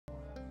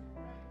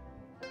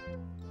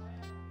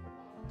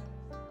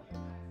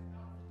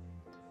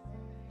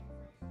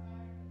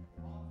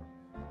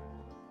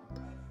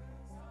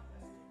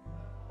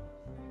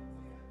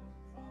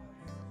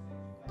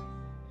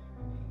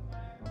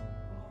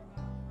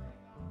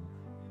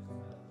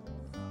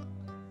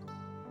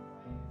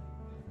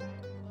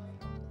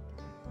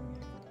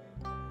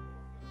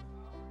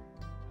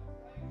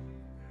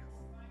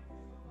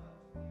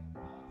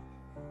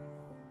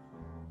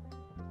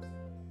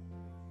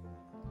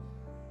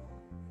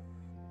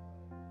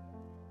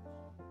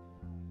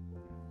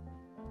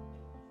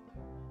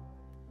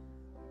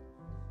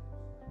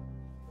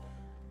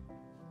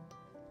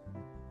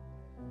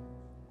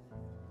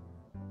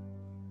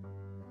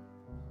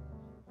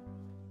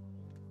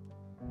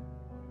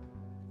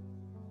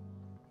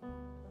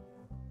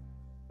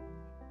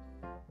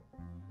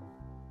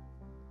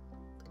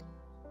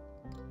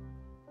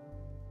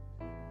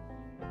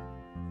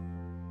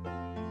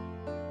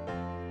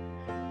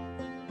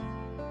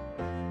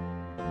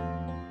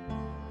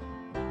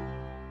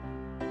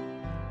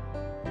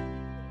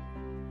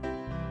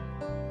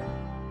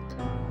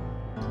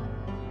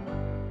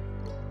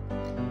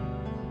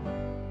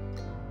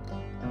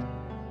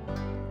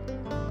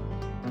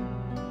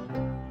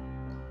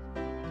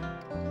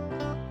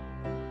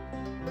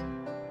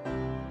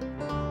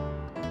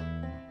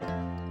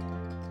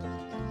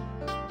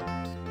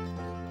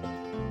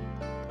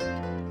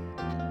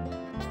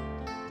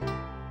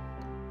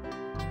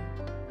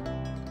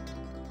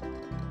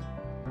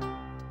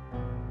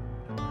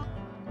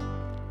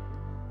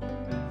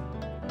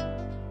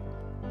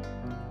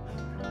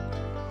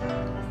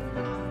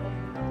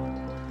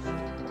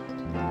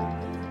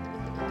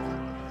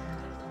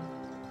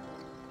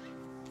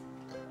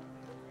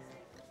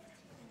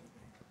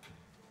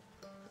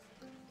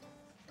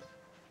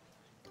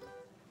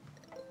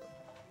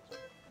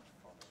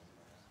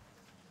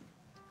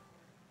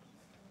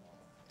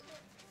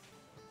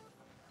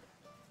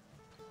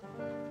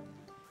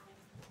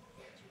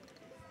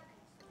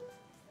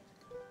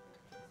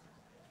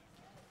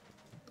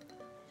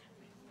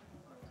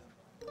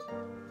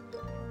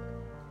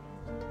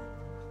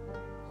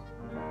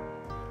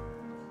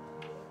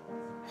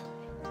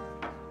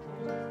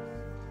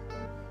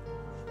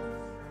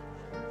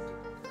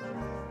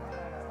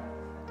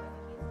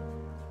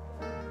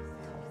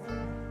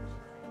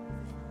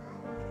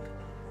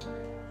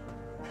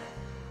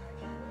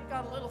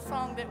a little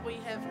song that we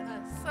have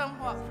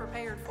somewhat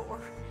prepared for.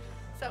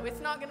 So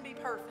it's not going to be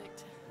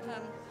perfect.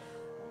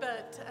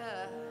 But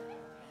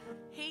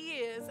he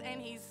is,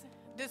 and he's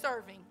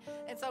deserving.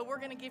 And so we're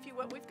going to give you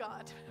what we've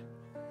got.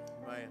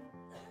 Amen.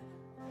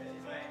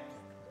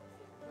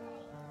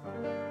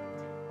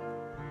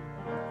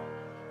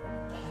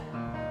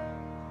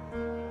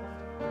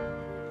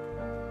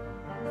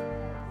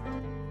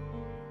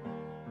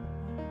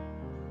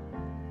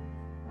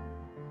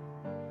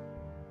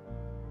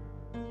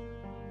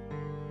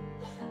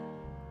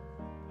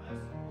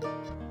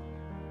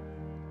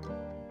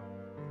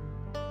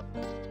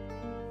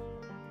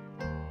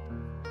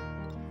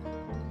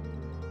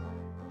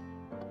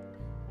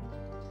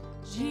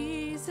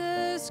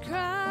 Jesus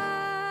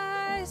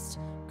Christ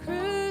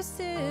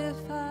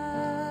crucified,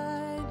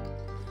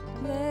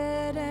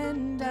 bled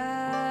and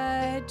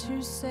died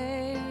to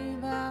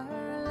save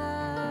our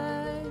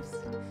lives,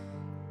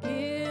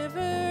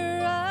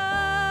 giver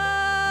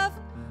of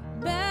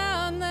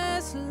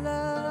boundless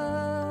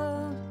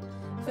love,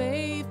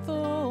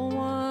 faithful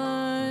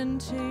one,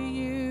 to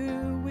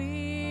you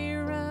we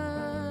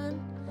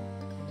run.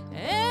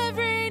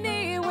 Every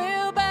knee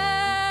will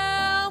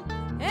bow,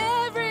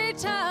 every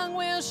tongue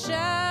will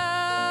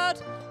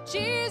shout,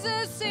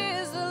 Jesus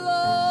is the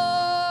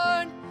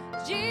Lord,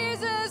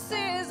 Jesus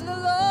is the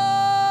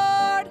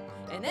Lord,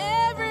 and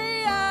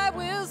every eye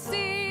will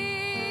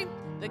see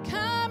the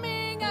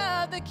coming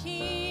of the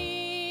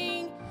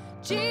King.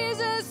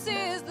 Jesus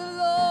is the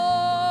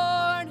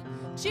Lord,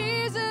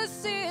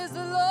 Jesus is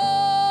the Lord.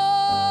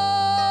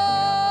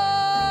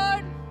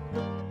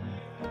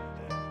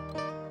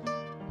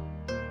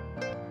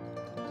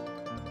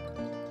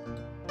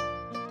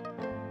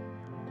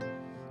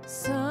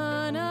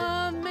 Son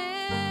of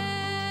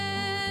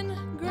man,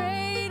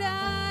 great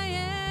I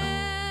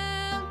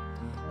am,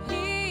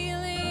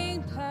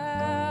 healing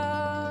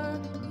power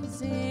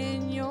is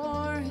in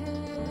your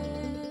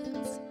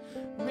hands.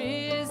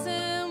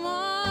 Risen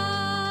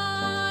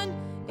one,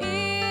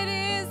 it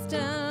is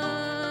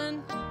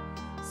done.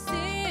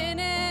 Sin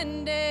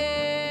and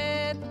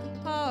death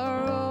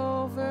are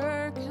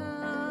overcome.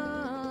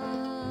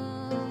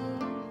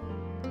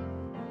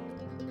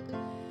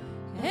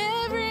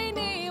 Every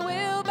knee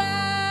will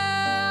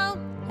bow,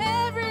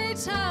 every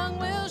tongue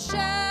will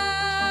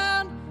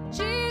shout,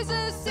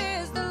 Jesus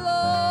is the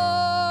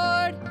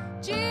Lord,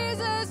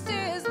 Jesus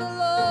is the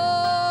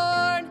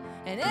Lord,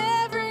 and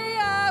every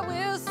eye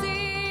will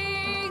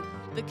see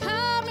the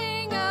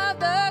coming of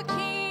the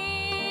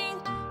King.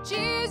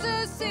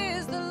 Jesus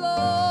is the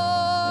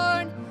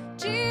Lord,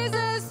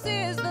 Jesus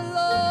is the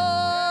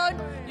Lord.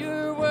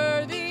 You're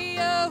worthy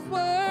of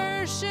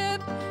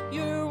worship,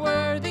 you're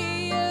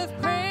worthy of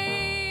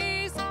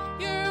praise,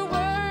 you're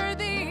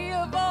worthy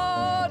of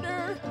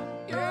honor,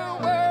 you're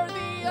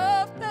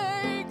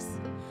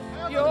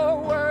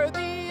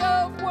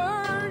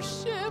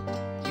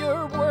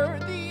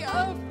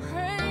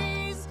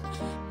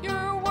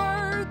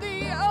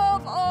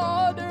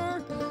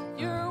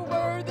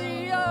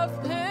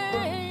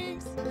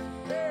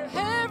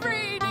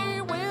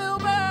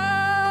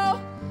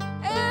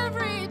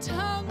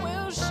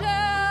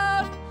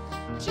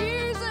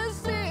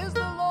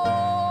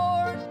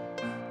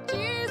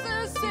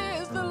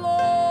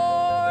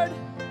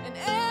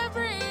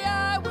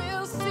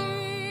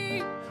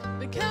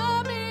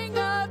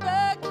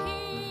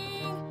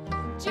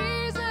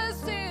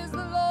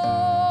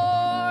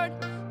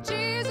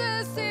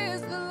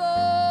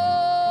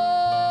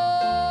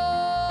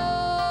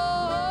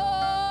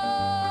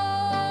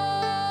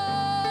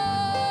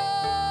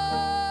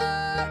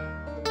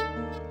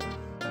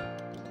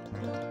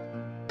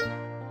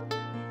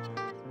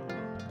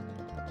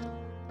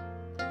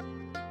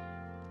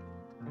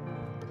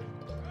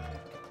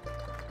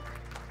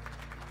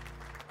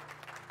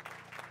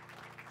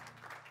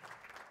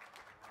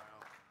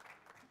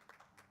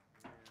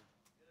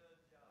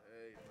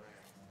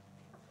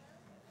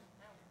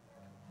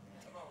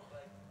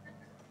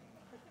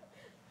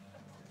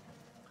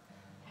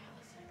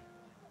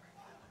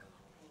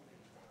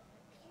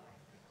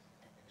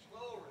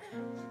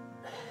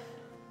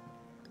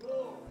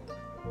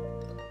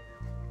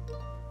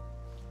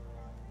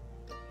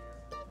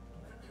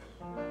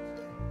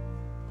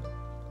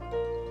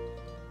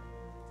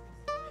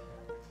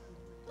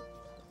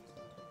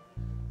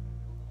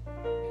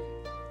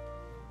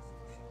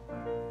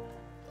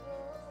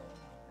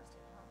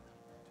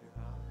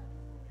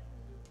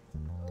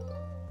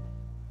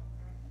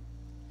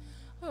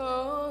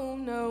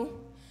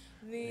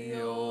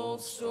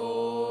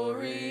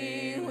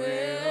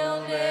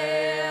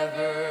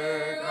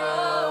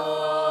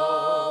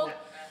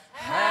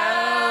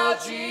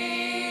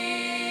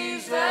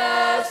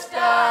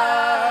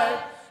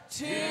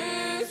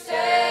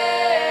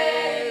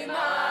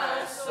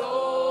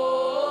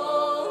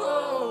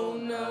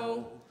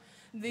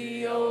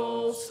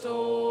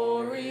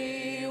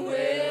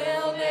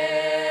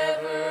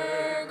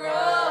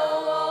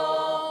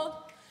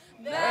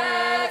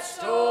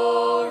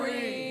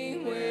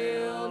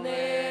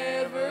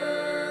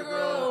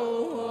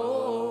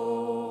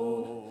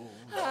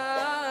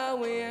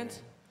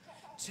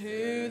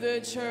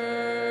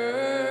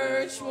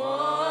church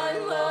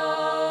one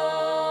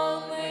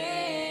lonely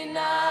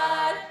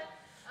night.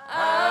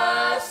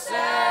 I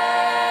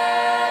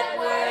sat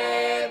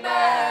way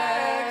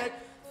back,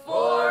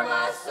 for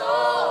my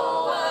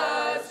soul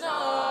was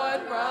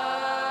not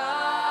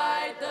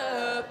right.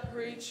 The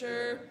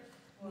preacher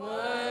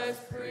was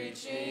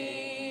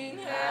preaching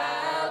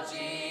how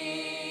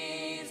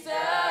Jesus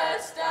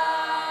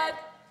died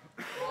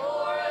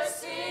for a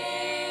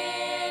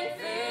sin-filled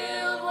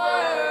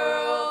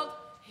world.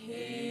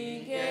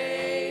 He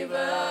gave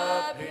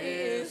up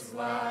his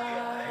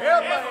life.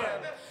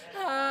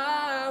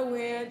 I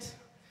went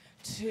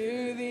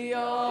to the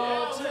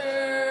altar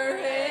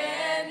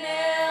and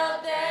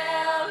knelt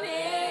down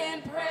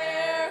in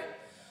prayer.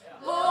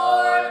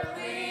 Lord,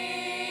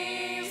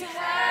 please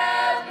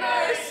have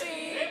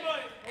mercy,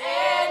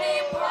 and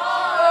He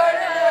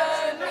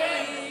pardoned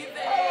me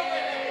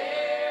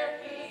there.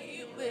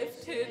 He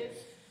lifted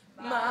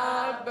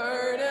my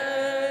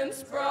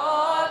burdens,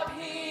 brought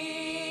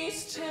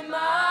peace to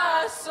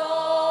my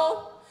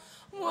soul.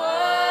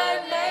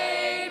 What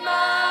made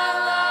my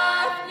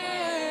life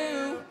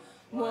new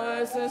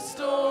was a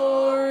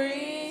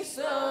story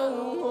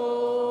so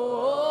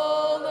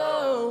old.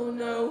 Oh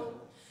no,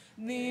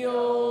 the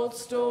old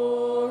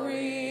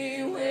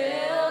story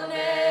will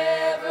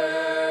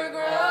never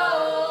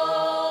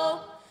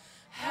grow.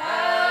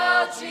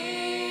 How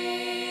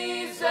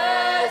Jesus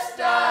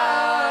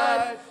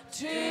died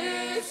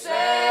to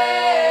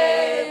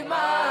save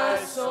my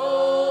soul.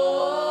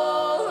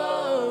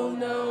 Oh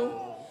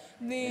no,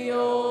 the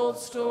old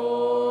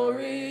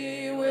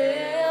story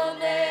will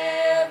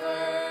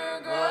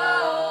never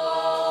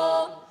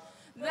grow.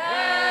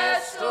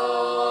 That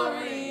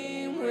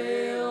story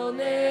will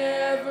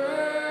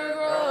never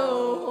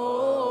grow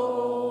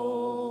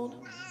old.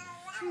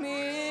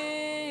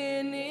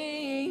 Many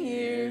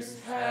years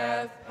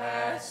have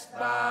passed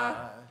by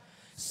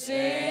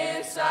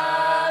since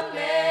I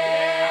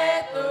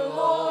met the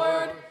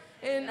Lord,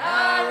 and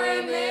I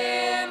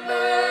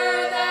remember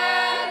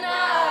that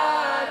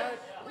night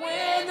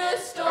when the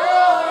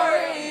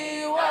story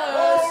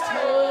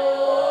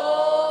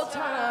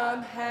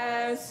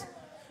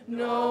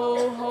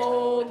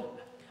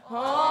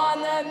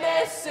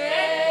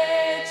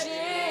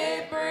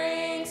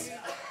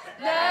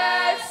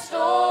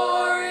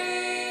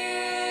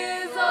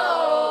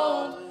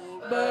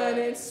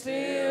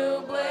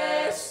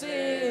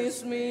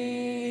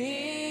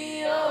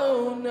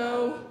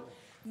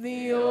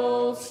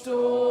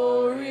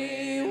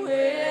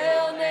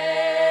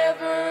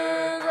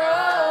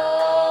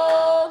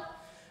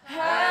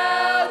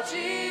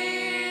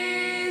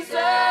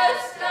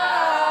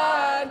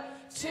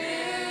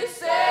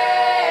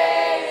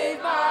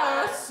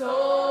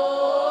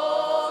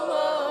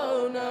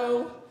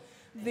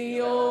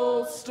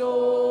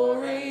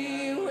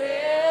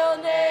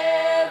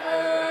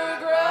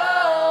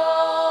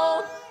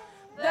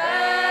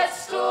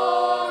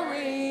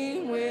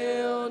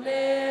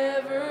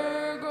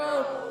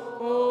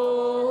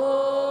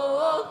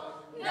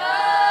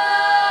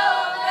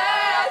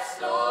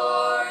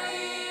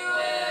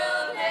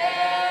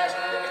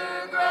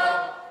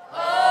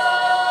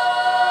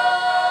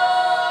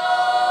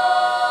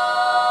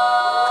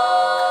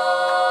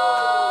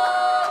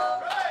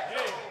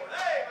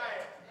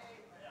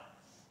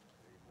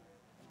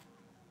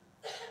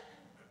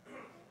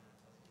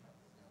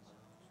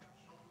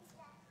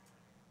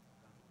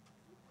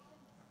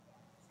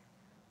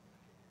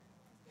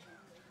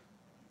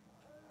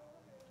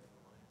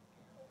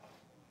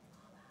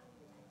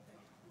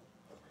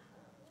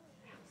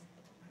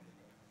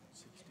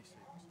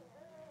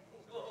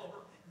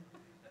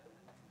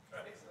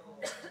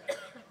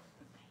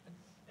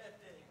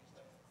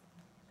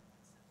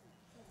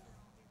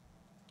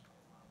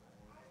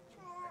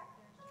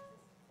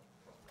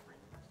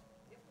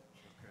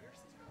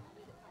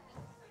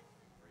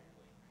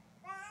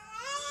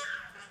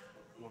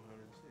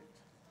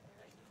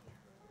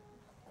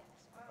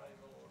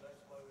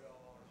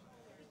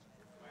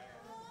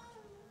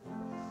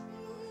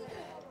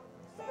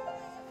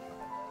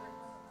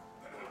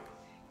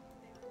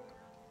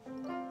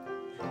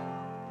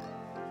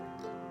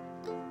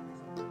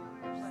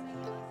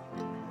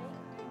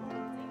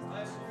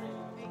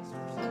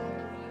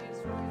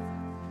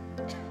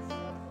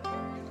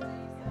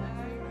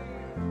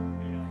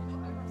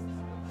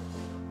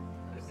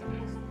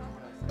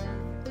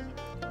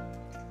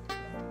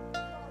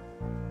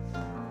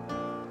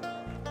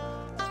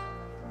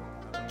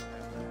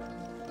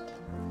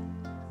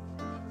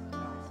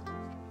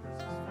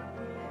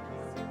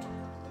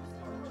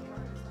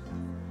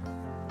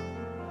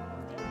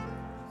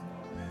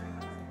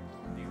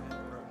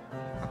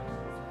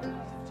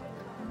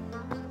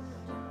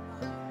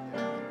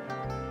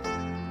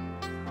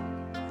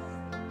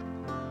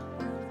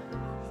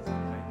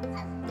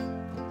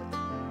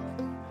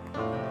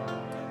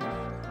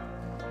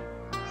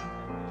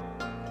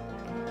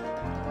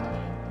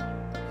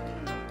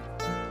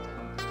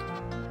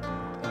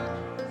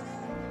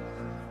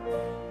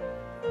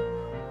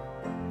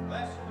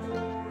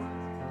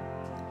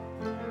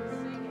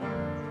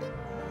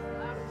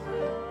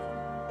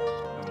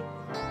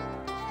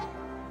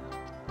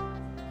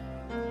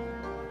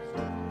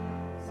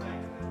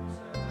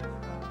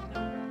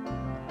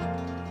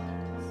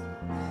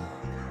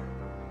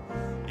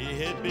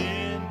had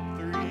been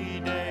 3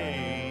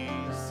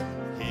 days.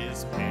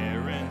 His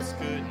parents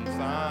couldn't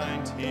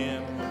find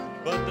him,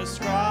 but the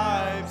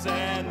scribes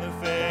and the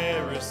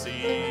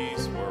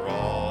Pharisees were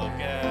all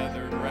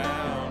gathered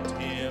round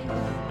him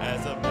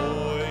as a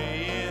boy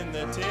in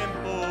the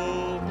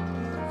temple,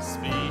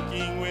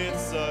 speaking with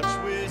such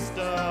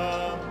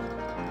wisdom.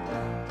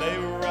 They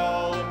were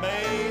all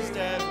amazed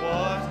at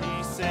what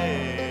he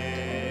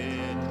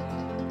said,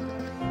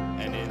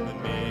 and in the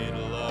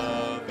middle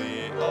of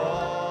it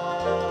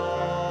all,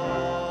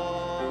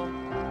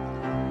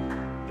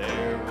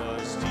 there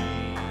was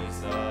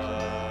Jesus.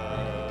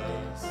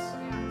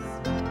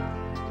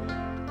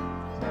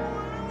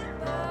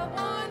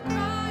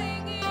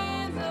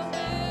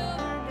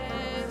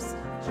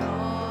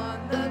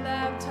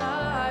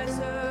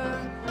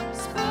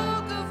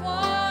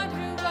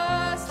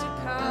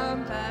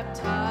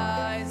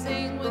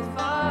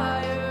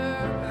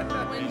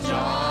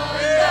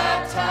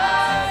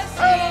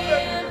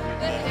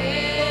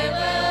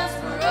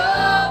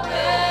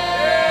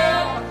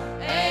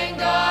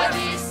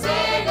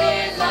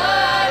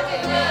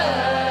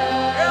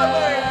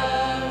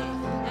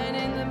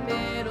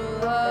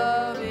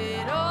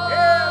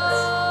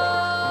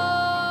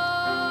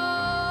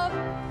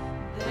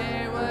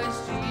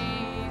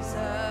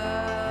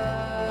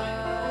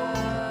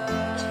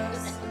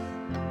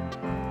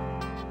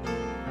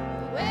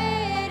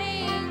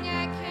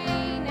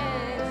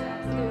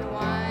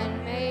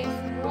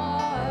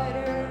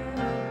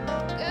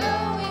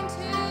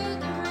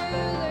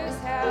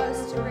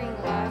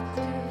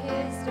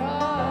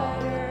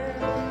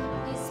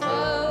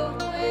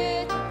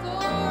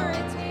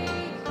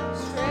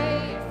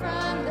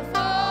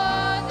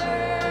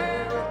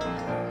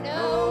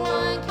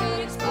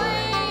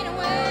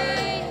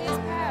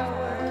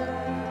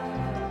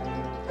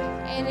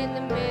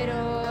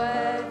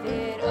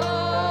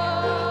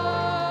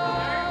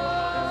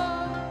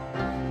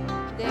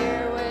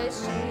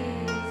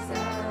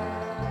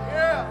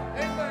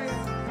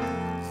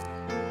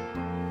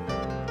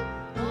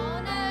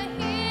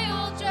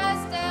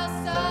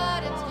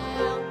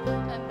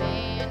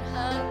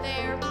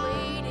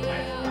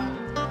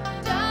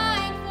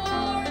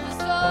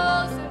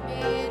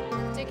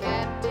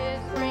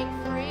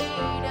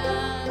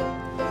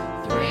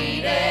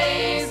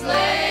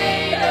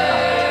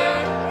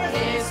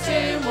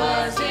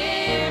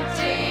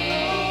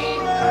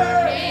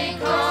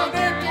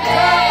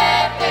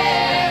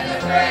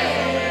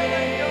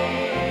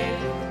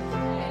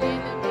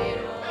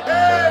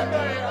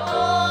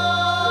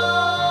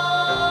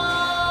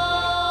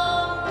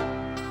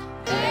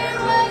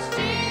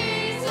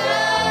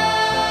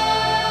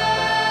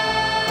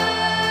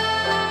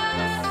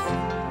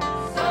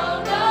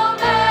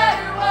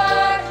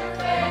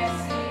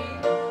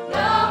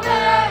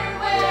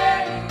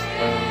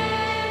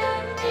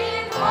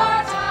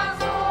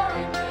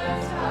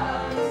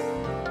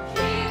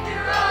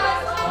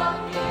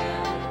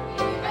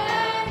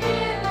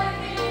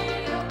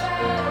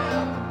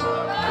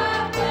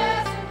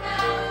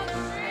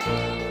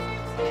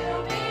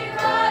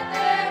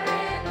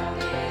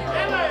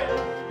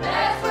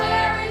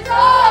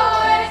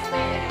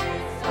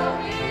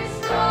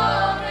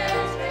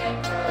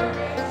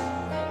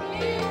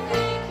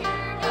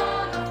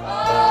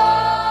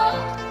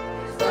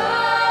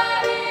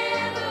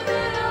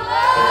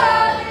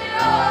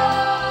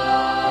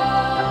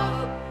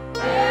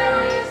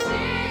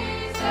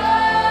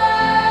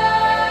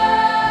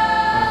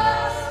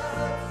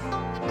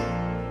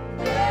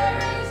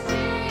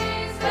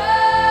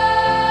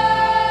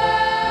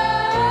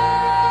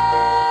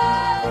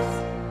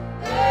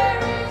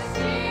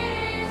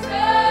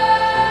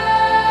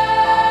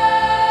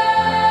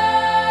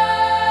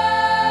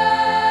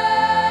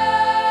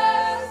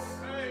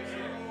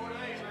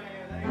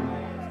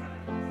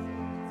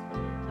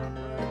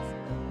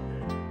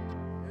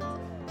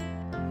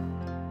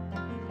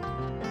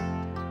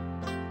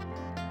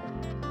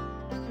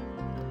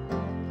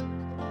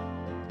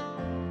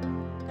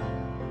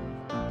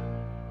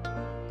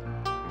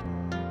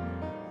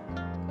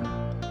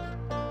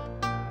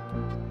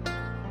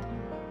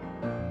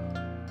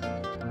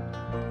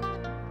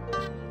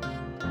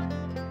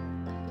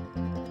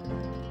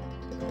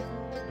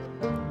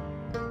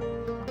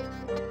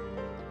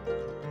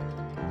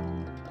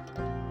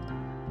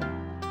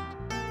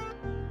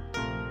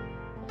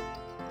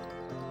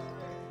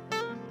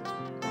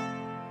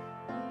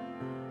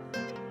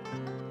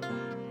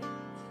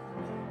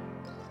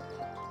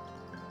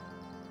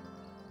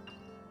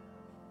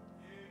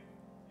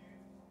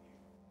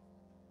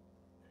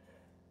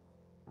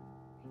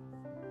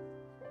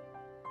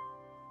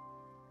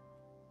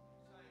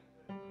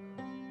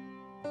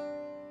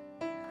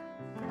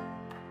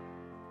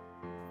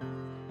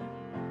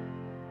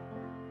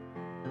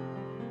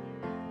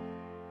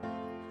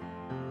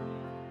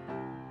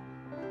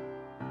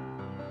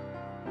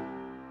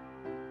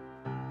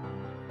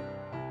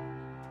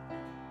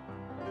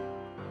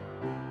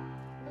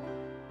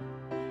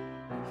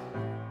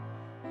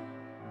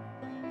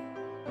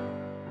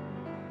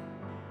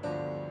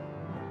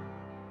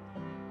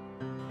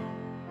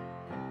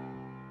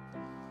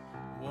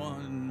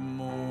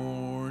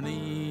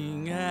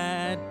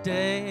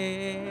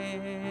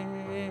 daybreak,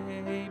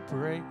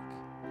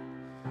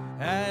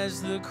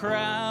 as the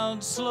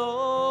crowd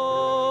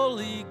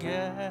slowly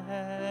gathered,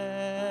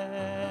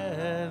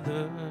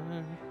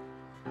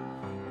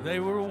 they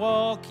were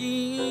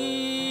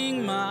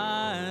walking,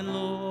 my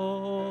Lord,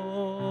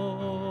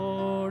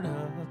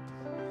 up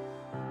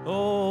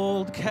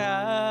old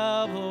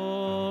Calvary's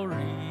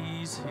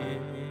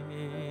hill.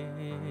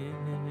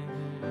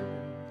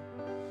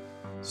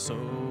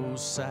 So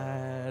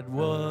sad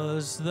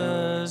was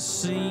the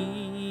scene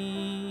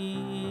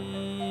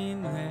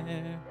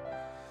there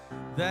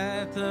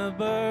that the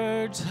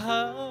birds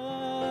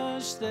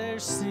hushed their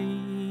singing.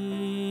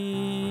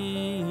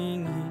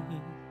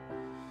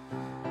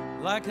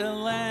 Like a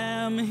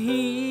lamb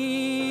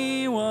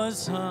he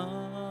was humbled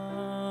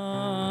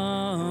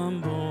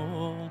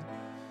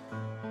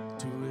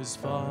to his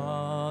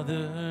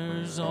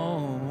Father's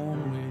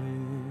own will.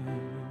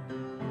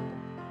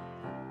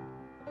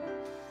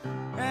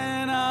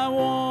 And I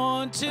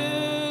want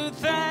to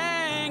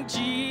thank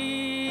Jesus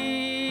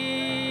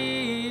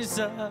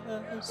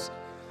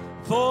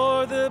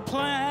for the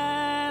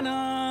plan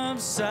of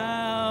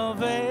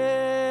salvation,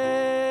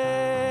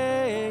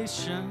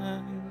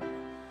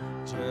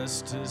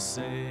 just to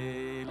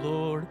say,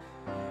 Lord,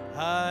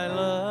 I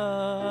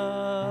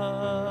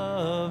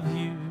love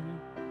you,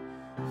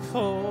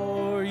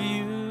 for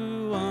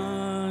you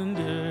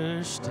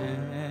understand.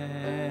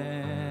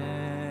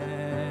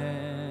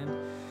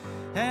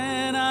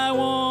 And I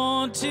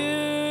want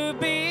to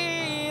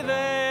be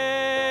there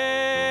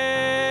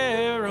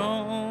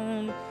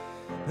on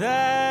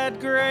that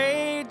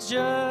great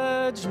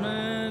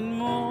judgment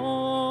morning,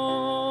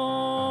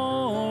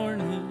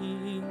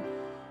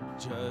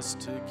 just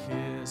to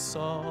kiss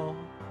all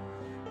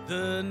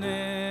the nail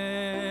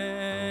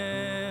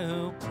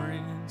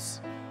prints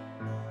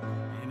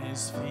in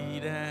his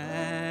feet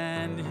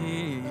and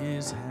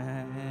his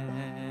hands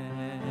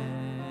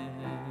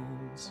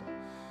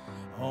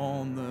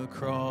on the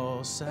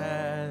cross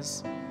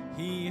as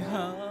he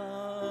hung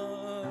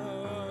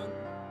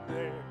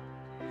there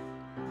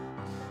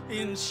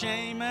in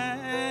shame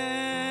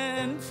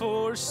and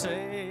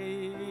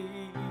forsaken,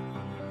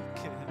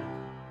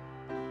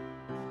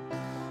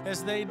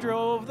 as they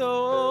drove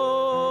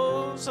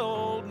those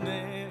old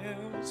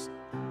nails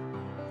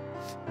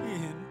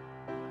in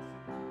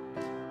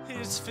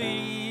his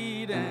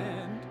feet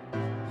and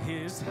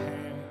his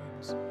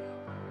hands,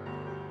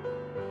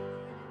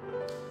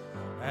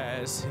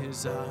 as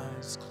his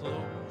eyes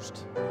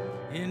closed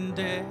in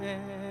death,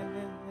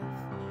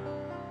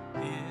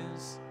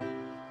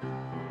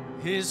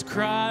 his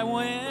cry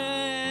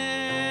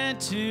went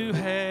to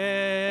heaven,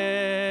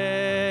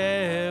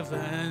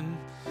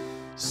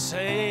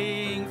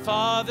 saying,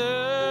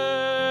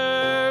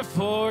 Father,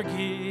 forgive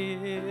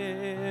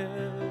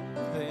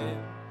them,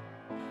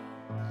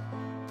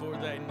 for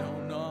they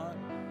know not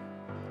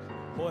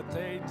what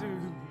they do.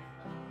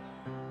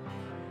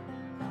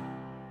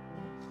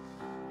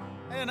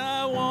 And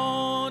I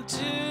want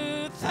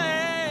to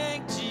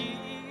thank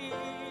Jesus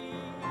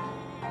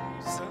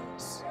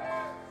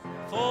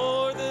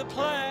for the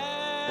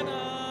plan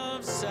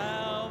of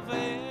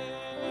salvation,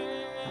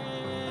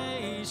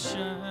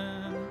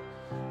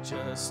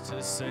 just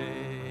to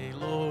say,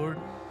 Lord,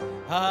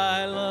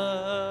 I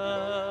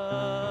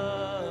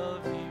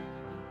love you,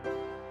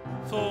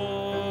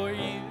 for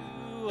you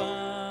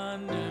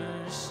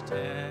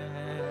understand.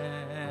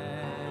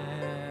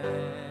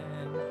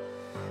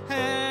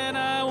 And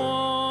I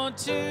want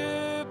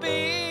to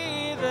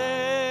be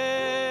there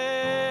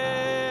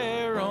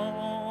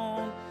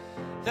on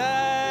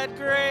that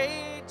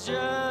great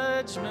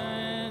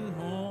judgment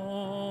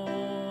morning,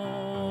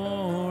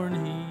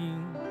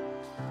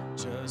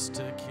 just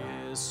to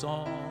kiss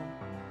all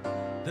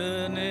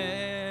the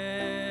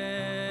nail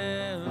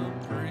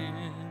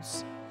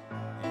prints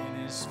in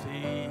his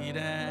feet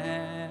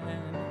and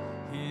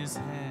his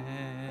hand.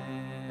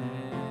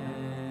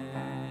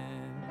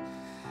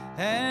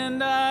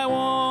 And I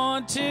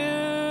want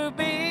to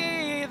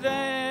be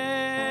there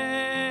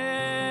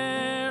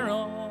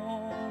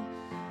on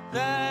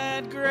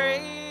that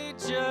great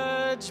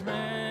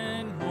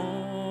judgment morning,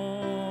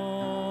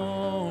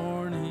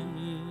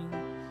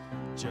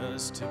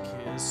 just to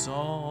kiss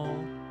all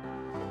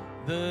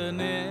the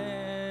nail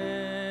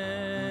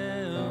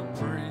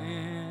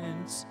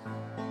prints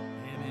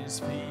in his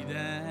feet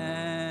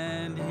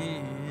and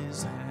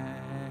his hands.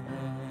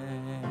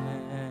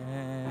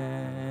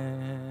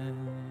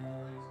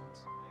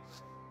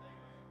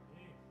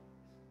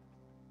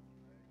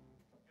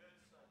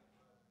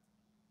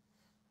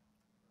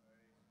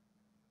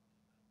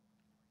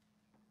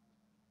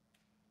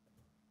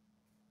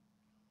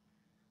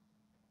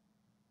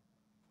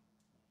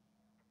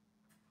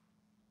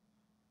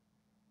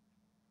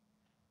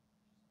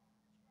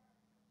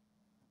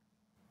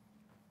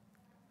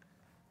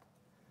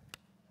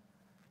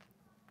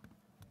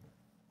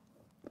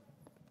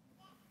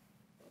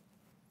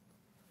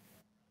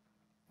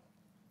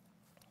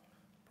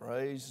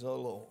 Praise the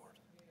Lord.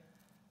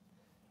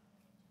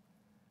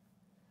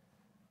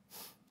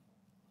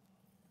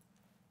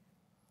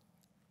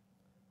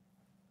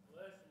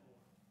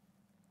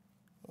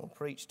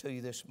 preach to you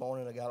this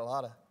morning. I got a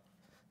lot of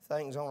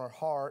things on our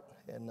heart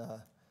and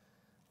a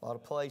lot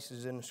of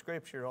places in the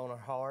Scripture on our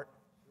heart.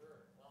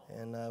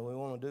 And we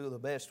want to do the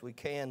best we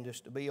can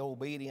just to be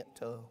obedient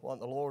to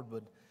what the Lord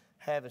would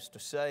have us to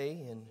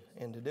say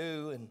and to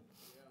do. And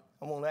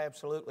I want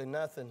absolutely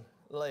nothing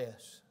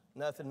less,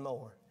 nothing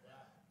more.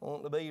 I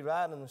want to be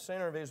right in the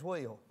center of His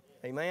will.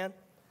 Amen?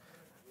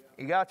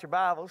 You got your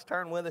Bibles,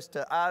 turn with us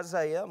to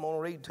Isaiah. I'm going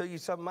to read to you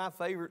some of my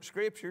favorite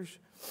scriptures.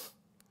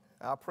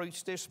 I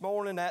preached this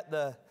morning at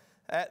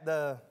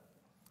the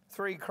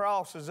three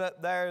crosses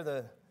up there,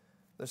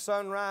 the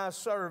sunrise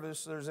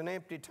service. There's an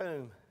empty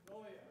tomb.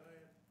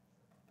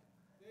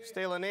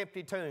 Still an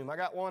empty tomb. I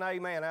got one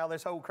amen out of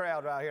this whole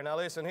crowd right here. Now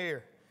listen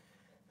here.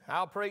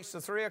 I'll preach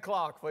to 3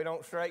 o'clock if we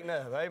don't straighten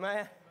up.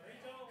 Amen?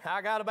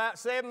 I got about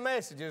 7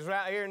 messages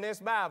right here in this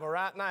Bible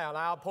right now, and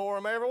I'll pour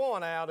them every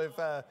one out if...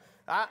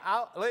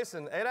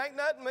 listen, it ain't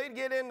nothing me to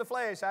get in the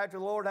flesh after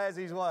the Lord has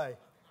His way.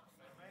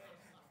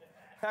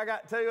 I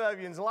got 2 of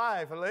you in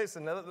life, and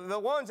listen, the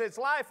ones that's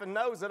life and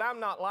knows that I'm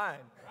not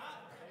lying.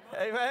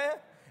 Amen?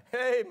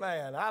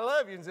 Amen. I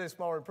love you this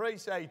morning.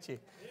 Appreciate you.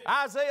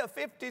 Isaiah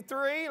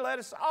 53, let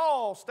us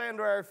all stand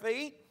to our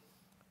feet.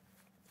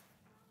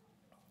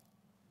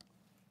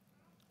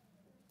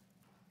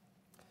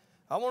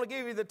 I want to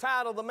give you the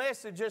title of the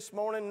message this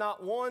morning,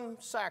 Not One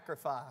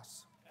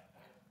Sacrifice.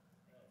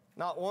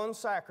 Not one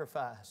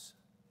sacrifice.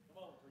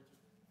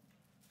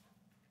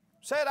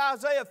 Said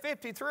Isaiah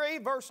 53,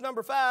 verse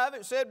number 5,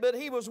 it said, "But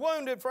He was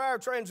wounded for our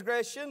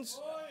transgressions,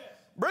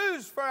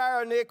 bruised for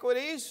our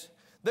iniquities.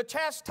 The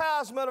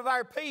chastisement of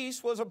our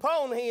peace was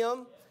upon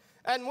Him,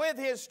 and with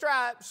His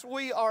stripes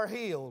we are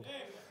healed.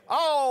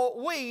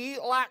 All we,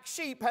 like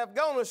sheep, have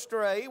gone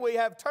astray. We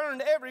have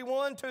turned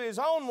everyone to his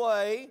own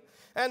way,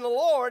 and the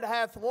Lord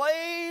hath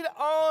laid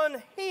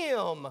on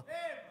Him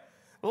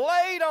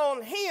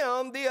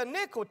the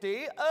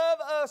iniquity of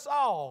us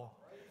all."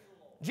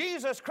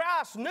 Jesus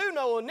Christ knew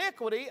no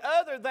iniquity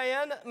other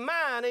than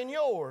mine and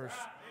yours.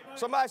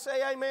 Somebody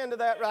say amen to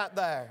that right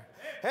there.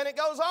 And it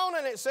goes on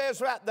and it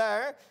says right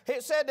there,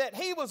 it said that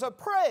He was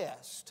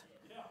oppressed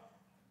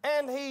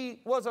and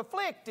He was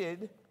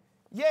afflicted,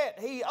 yet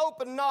He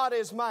opened not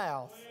His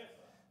mouth.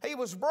 He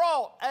was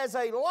brought as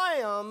a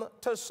lamb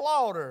to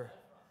slaughter,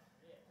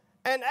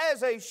 and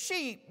as a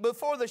sheep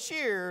before the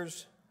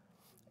shears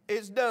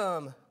is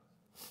dumb,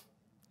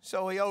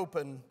 so He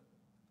openeth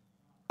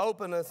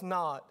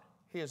not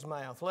His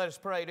mouth. Let us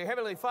pray. Dear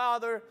Heavenly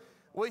Father,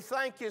 we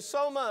thank You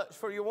so much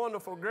for Your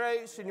wonderful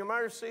grace and Your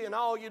mercy and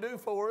all You do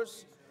for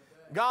us.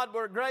 God,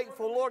 we're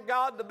grateful, Lord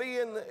God, to be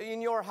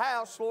in Your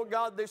house, Lord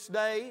God, this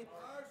day.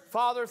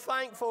 Father,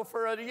 thankful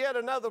for yet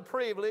another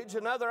privilege,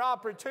 another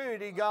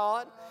opportunity,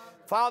 God.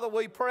 Father,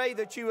 we pray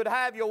that You would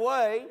have Your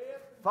way.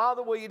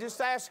 Father, will You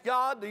just ask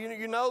God,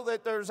 you know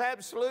that there's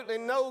absolutely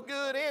no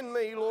good in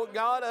me, Lord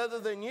God, other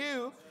than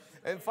You.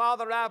 And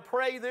Father, I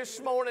pray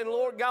this morning,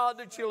 Lord God,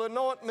 that You'll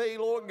anoint me,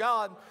 Lord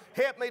God.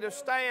 Help me to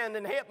stand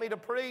and help me to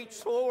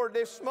preach, Lord,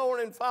 this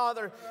morning,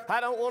 Father. I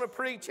don't want to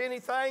preach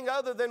anything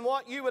other than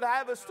what You would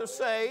have us to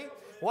say,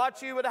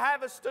 what You would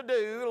have us to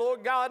do,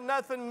 Lord God,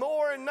 nothing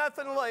more and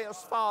nothing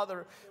less,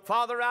 Father.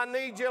 Father, I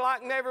need You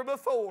like never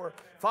before.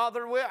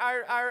 Father,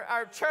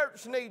 our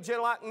church needs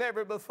You like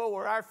never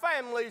before. Our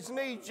families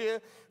need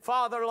You,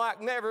 Father, like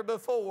never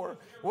before.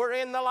 We're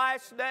in the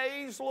last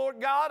days,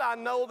 Lord God. I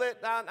know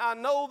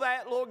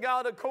that, Lord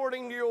God,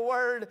 according to Your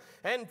word.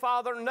 And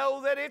Father,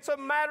 know that it's a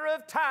matter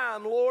of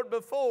time, Lord,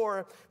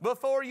 before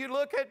You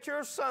look at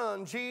Your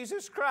Son,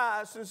 Jesus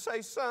Christ, and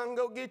say, "Son,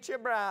 go get your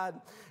bride."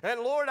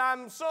 And Lord,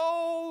 I'm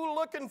so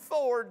looking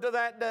forward to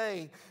that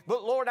day.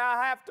 But Lord,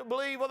 I have to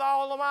believe with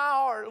all of my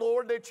heart,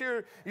 Lord, that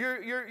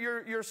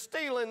You're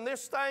stealing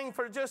this thing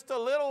for just a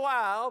little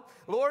while.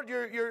 Lord,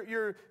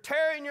 you're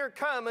tearing Your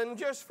coming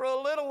just for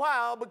a little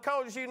while,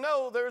 because You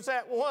know there's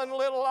that one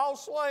little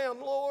lost lamb,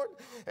 Lord.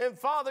 And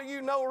Father,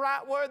 You know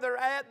right where they're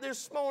at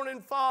this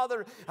morning,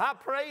 Father. I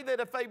pray that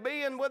if they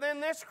be within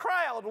this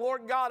crowd,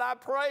 Lord God, I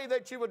pray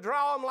that You would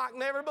draw them like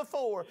never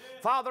before.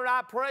 Father,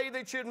 I pray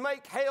that You'd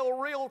make hell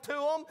real to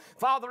them.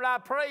 Father, I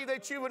pray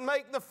that You would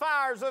make the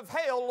fires of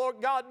hell,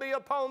 Lord God, be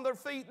upon their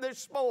feet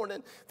this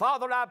morning.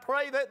 Father, I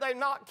pray that they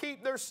not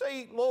keep their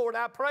seat, Lord.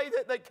 I pray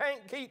that they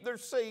can't keep their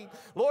seat.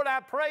 Lord, I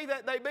pray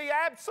that they be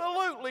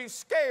absolutely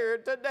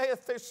scared to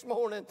death this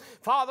morning.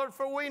 Father,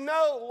 for we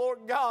know,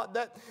 Lord God,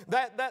 that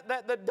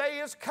the day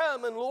is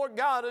coming, Lord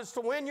God, as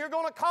to when You're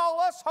going to call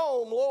us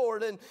home,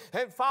 Lord. And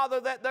Father,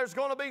 that there's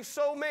going to be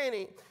so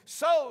many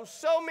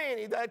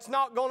that's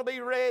not going to be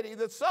ready.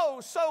 That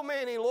so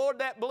many, Lord,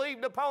 that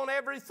believed upon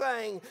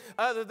everything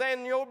other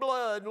than Your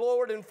blood,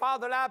 Lord. And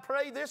Father, I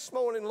pray this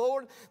morning,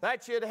 Lord,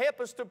 that You'd help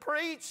us to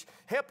preach,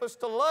 help us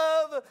to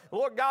love,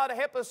 Lord God,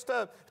 help us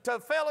to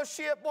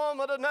fellowship one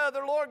with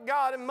another, Lord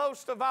God, and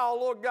most of all,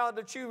 Lord God,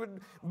 that You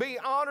would be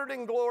honored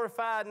and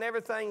glorified and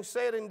everything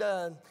said and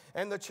done.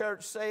 And the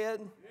church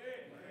said,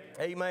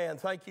 amen.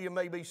 Thank you. You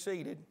may be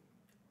seated.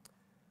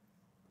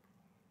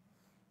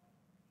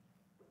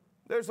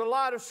 There's a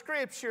lot of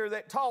scripture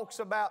that talks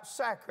about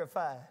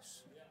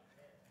sacrifice.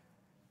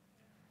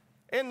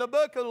 In the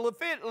book of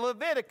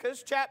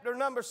Leviticus, chapter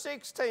number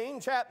 16,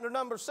 chapter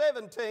number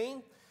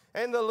 17,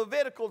 in the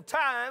Levitical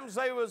times,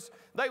 there was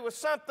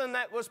something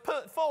that was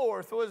put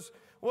forth.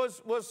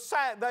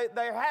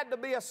 There had to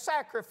be a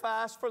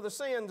sacrifice for the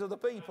sins of the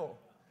people.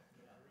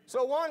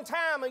 So one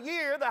time a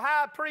year, the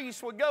high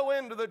priest would go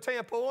into the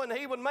temple and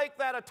he would make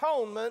that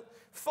atonement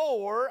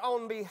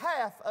on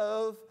behalf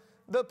of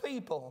the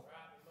people.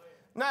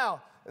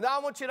 Now, I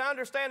want you to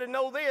understand and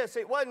know this.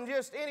 It wasn't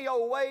just any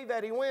old way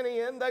that he went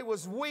in. There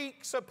was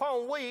weeks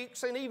upon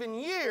weeks and even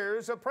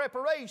years of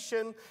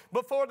preparation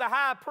before the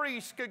high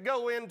priest could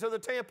go into the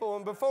temple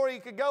and before he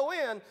could go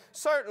in,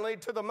 certainly,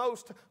 to the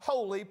most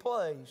holy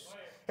place.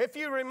 If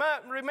you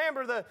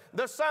remember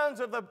the sons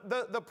of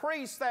the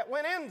priests that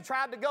went in,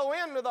 tried to go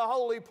into the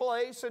holy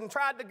place and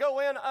tried to go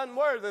in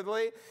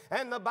unworthily,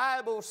 and the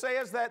Bible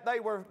says that they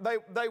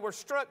were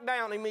struck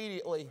down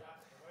immediately.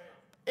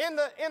 In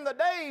the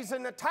days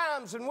and the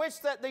times in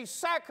which that these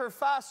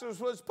sacrifices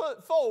was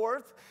put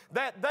forth,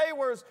 that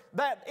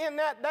in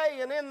that day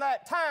and in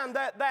that time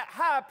that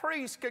high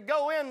priest could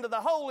go into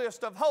the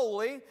holiest of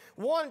holy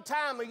one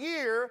time a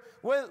year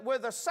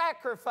with a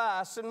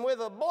sacrifice and with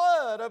the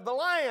blood of the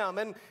lamb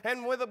and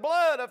with the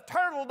blood of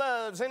turtle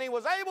doves, and he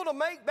was able to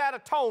make that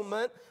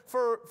atonement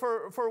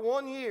for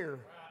 1 year.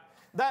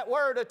 That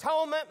word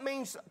atonement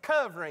means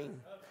covering.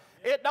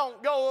 It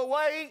don't go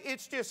away,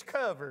 it's just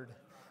covered.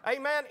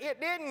 Amen.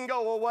 It didn't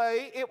go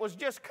away. It was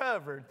just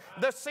covered.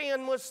 The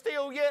sin was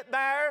still yet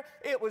there.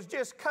 It was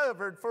just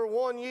covered for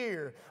 1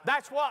 year.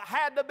 That's what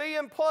had to be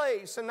in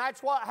place, and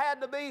that's what had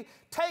to be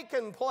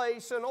taken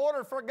place in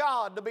order for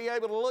God to be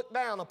able to look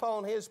down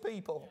upon His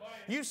people.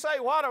 You say,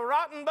 what a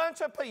rotten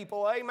bunch of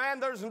people. Amen.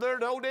 They're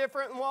no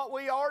different than what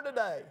we are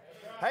today.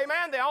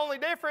 Amen. The only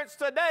difference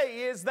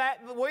today is that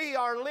we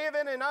are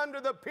living in under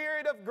the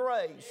period of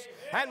grace.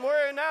 And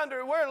we're not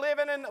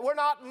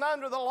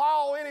under the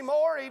law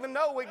anymore, even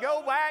though we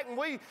go back and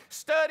we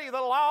study the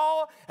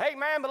law.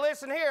 Amen. But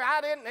listen here,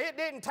 it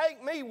didn't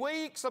take me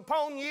weeks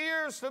upon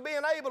years to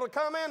being able to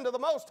come into the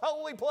most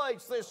holy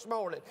place this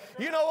morning.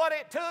 You know what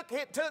it took?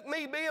 It took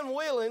me being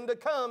willing to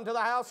come to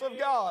the house of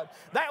God.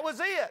 That was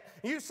it.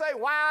 You say,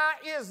 why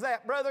is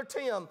that, Brother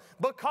Tim?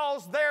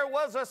 Because there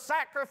was a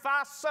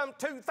sacrifice some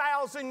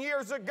 2,000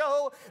 years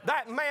ago.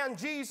 That man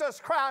Jesus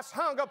Christ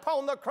hung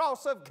upon the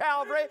cross of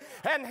Calvary,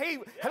 and he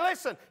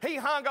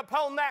hung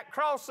upon that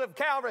cross of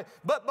Calvary.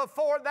 But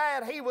before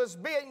that, he was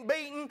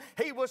beaten,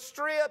 he was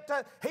stripped,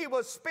 he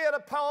was spit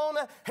upon,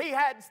 he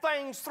had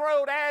things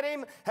thrown at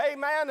him.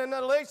 Amen. And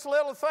the least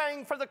little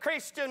thing for the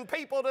Christian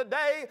people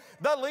today,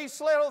 the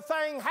least little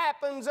thing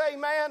happens,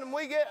 amen, and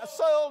we get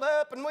soiled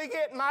up and we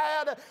get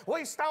mad.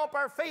 We stomp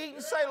our feet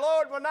and say,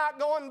 Lord, we're not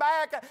going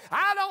back.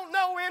 I don't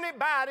know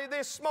anybody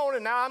this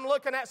morning. Now, I'm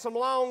looking at some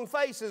long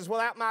faces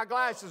without my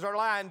glasses are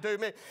lying to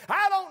me.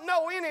 I don't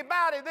know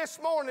anybody this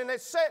morning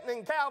that's sitting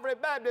in Calvary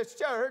Baptist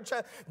Church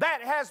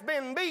that has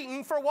been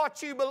beaten for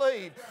what you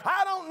believe.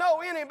 I don't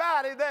know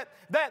anybody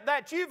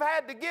that you've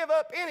had to give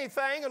up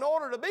anything in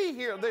order to be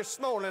here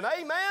this morning.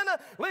 Amen.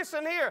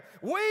 Listen here.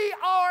 We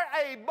are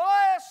a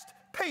blessed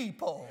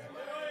people.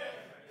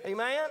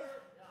 Amen.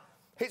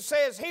 It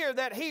says here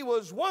that He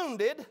was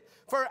wounded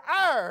for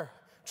our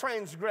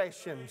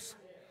transgressions.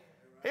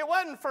 It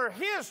wasn't for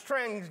His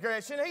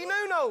transgression. He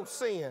knew no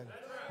sin.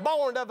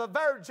 Born of a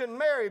Virgin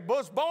Mary,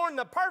 was born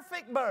the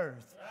perfect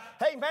birth.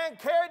 Amen.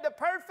 Carried the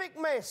perfect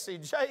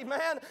message.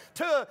 Amen.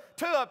 To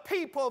a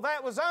people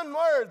that was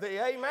unworthy.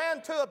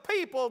 Amen. To a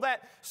people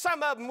that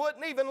some of them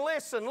wouldn't even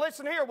listen.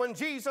 Listen here. When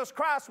Jesus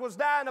Christ was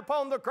dying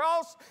upon the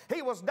cross,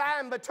 He was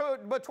dying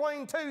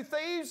between two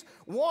thieves.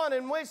 One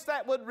in which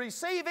that would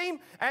receive Him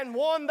and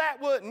one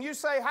that wouldn't. You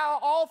say how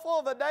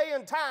awful of a day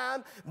and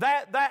time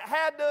that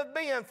had to have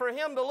been for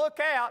Him to look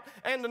out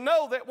and to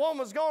know that one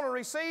was going to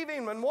receive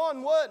Him and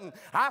one wouldn't.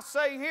 I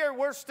say here,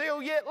 we're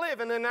still yet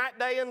living in that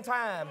day and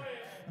time.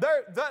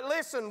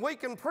 Listen, we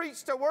can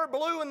preach till we're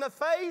blue in the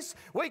face.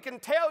 We can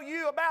tell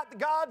you about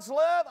God's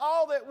love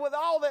with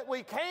all that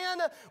we can.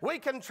 We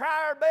can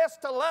try our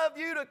best to love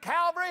you to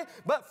Calvary.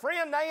 But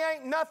friend, there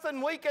ain't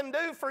nothing we can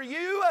do for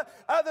you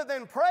other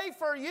than pray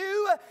for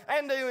you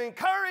and to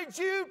encourage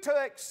you to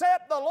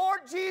accept the Lord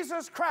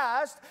Jesus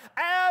Christ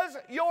as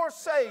your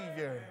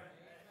Savior.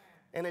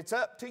 And it's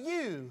up to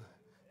you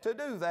to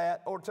do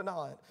that or to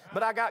not.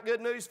 But I got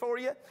good news for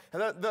you.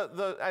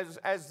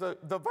 As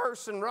the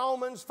verse in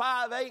Romans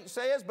 5:8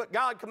 says, but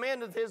God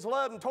commended His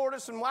love toward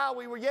us, and while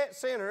we were yet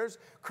sinners,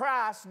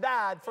 Christ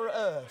died for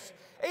us.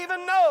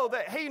 Even though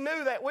that He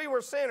knew that we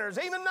were sinners,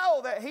 even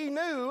though that He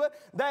knew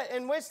that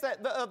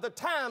of the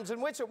times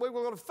in which we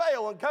were going to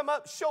fail and come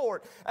up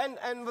short,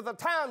 and the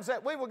times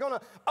that we were going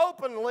to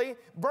openly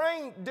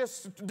bring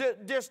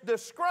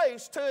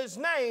disgrace to His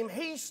name,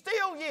 He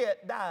still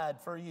yet died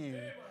for you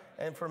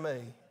and for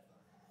me.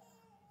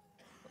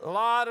 A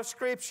lot of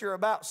scripture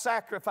about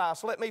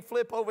sacrifice. Let me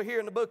flip over here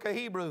in the book of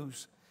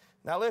Hebrews.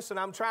 Now listen,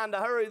 I'm trying to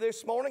hurry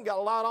this morning. Got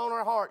a lot on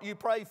our heart. You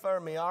pray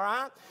for me, all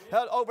right?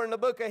 Over in the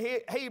book of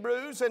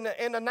Hebrews in the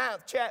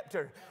 9th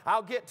chapter.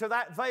 I'll get to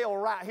that veil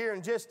right here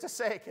in just a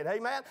second,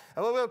 amen?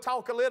 And we'll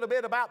talk a little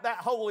bit about that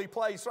holy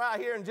place right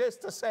here in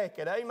just a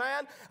second,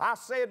 amen? I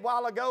said a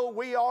while ago,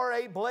 we are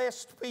a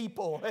blessed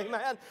people,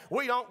 amen?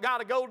 We don't got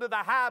to go to the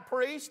high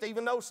priest,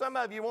 even though some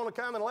of you want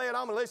to come and lay it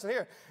on me. Listen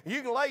here,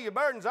 you can lay your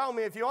burdens on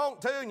me if you want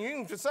to, and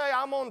you can say,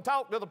 I'm going to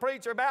talk to the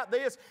preacher about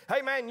this.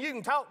 Hey, man, you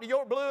can talk to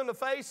your blue in the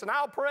face, and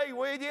I'll pray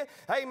with you.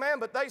 Amen.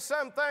 But there's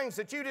some things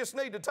that you just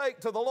need to take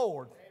to the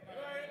Lord.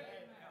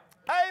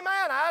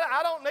 Amen.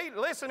 I don't need,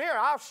 listen here,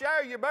 I'll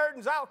share your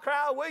burdens. I'll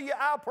cry with you.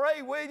 I'll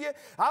pray with you.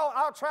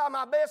 I'll try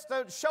my best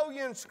to show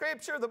you in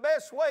Scripture the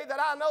best way that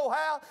I know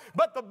how.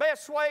 But the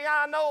best way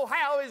I know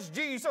how is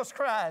Jesus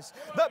Christ.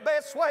 The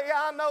best way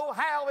I know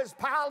how is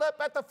piled up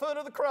at the foot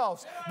of the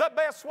cross. The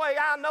best way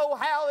I know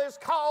how is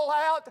call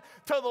out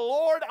to the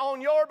Lord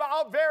on your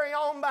very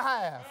own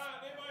behalf.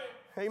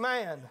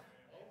 Amen.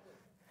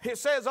 It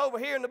says over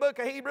here in the book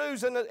of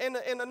Hebrews in the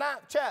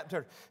 9th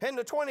chapter, in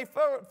the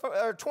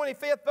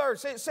 25th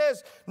verse, it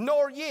says,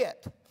 nor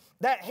yet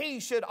that he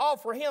should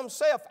offer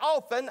himself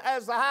often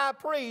as the high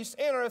priest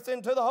entereth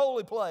into the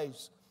holy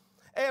place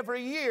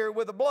every year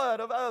with the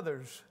blood of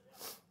others.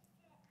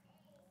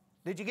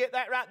 Did you get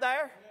that right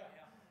there?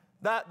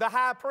 The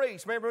high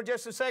priest. Remember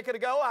just a second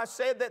ago I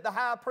said that the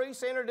high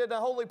priest entered into the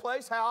holy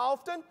place how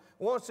often?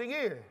 Once a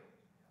year.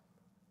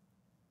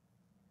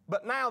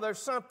 But now there's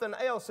something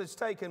else that's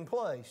taking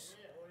place.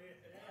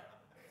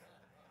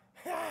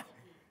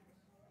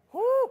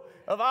 Woo.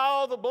 Of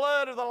all the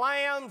blood of the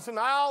lambs and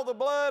all the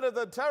blood of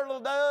the turtle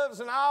doves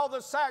and all the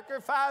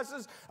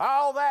sacrifices,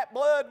 all that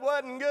blood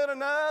wasn't good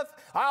enough.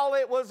 All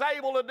it was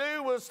able to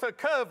do was to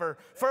cover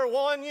for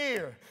 1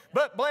 year.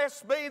 But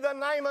blessed be the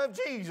name of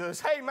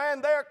Jesus.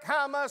 Amen. There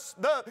cometh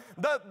the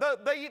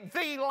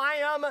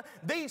lamb,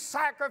 the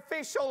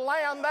sacrificial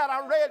lamb that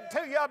I read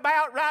to you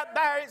about right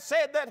there. It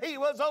said that he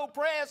was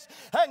oppressed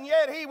and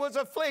yet he was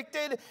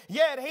afflicted,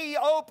 yet he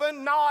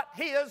opened not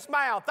his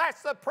mouth.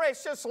 That's the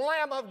precious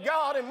Lamb of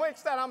God in which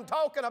that I'm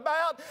talking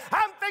about.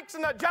 I'm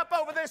fixing to jump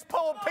over this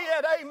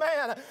pulpit,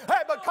 amen,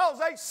 because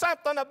there's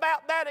something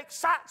about that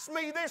excites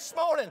me this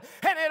morning,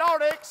 and it ought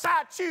to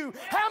excite you.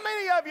 How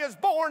many of you is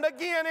born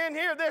again in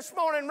here this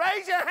morning?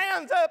 Raise your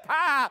hands up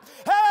high.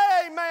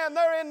 Amen.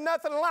 There ain't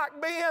nothing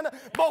like being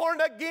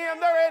born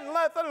again. There ain't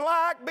nothing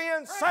like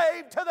being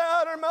saved to the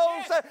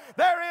uttermost.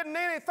 There isn't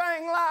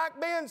anything like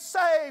being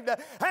saved,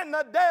 and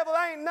the devil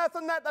ain't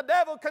nothing that the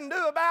devil can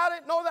do about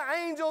it, nor the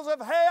angels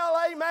of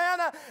hell, amen.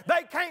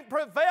 They can't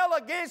prevail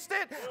against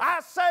it.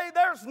 I say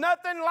there's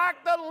nothing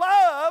like the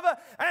love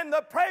and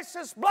the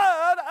precious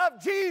blood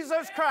of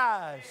Jesus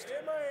Christ.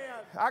 Amen.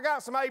 I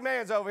got some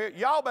amens over here.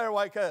 Y'all better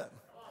wake up.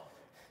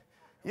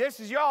 This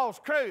is y'all's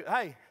crew.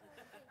 Hey.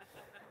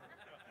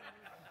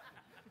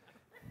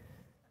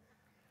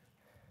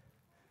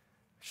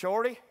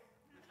 Shorty.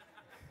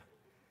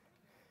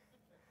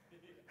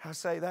 I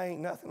say there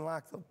ain't nothing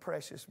like the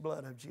precious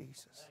blood of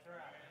Jesus.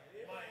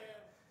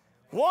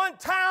 One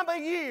time a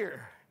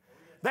year,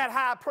 that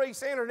high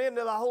priest entered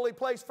into the holy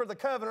place for the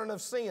covenant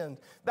of sin.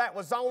 That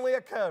was only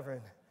a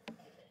covering.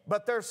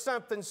 But there's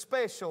something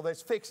special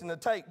that's fixing to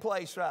take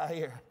place right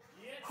here.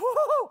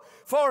 Woo-hoo.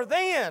 For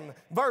then,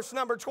 verse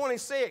number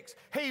 26,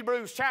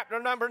 Hebrews chapter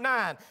number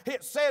 9,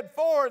 it said,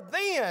 for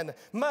then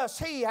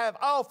must he have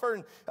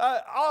offered,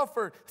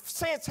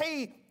 since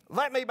he,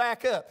 let me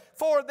back up.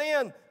 For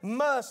then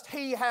must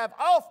he have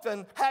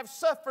often have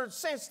suffered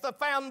since the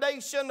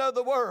foundation of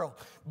the world.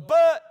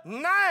 But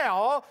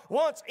now,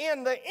 once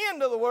in the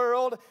end of the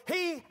world,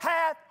 he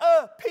hath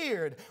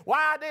appeared.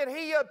 Why did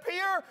he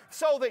appear?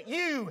 So that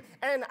you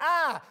and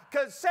I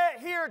could sit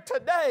here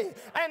today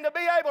and to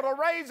be able to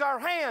raise our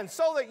hands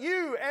so that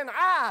you and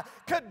I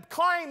could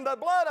claim the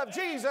blood of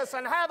Jesus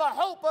and have a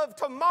hope of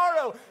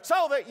tomorrow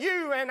so that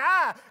you and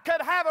I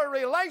could have a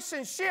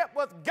relationship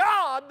with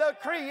God, the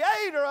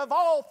creator of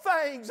all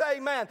things,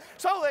 amen,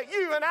 so that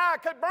you and I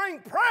could bring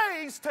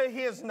praise to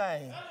his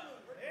name.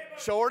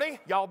 Shorty,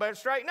 y'all better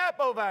straighten up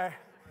over there.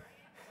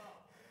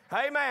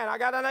 Amen. I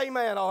got an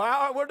amen. All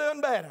right, we're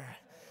doing better.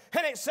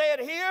 And it said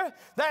here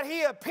that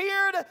he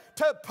appeared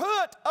to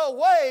put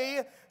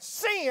away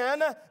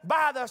sin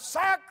by the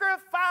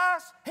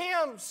sacrifice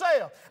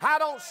himself. I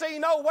don't see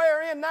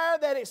nowhere in there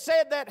that it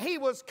said that he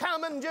was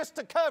coming just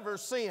to cover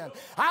sin.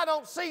 I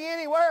don't see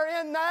anywhere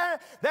in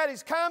there that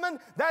he's coming,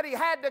 that he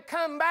had to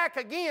come back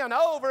again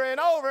over and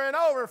over and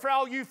over. For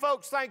all you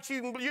folks think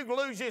you can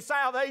lose your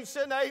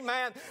salvation,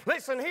 amen.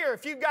 Listen here,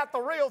 if you got the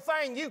real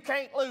thing, you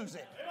can't lose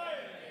it.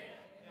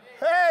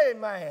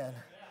 Amen.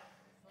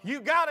 You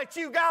got it,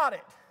 you got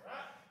it.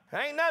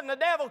 Ain't nothing the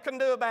devil can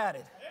do about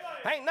it.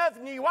 Ain't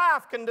nothing your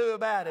wife can do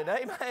about it.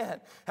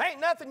 Amen. Ain't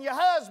nothing your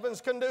husbands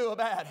can do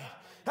about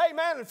it.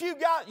 Amen. If you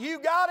got it,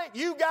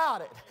 you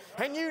got it.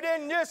 And you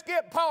didn't just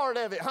get part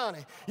of it,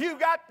 honey. You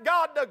got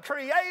God the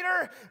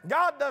Creator,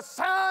 God the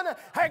Son,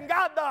 and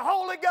God the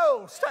Holy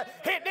Ghost.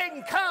 It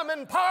didn't come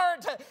in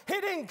part. It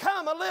didn't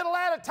come a little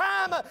at a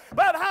time.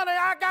 But, honey,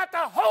 I got the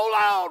whole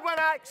load when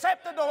I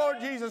accepted the Lord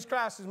Jesus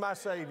Christ as my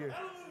Savior.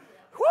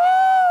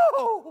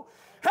 Woo!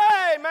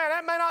 Hey, man,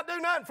 that may not do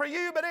nothing for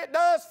you, but it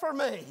does for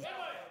me.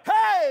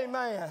 Hey,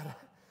 man.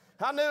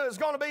 I knew it was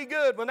going to be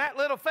good when that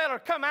little fella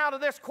come out of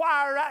this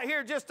choir right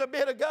here just a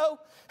bit ago.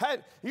 Hey,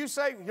 you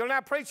say, you're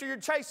not preacher, you're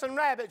chasing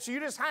rabbits.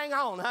 You just hang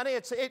on, honey.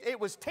 It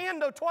was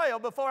 10 to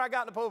 12 before I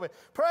got in the pulpit.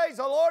 Praise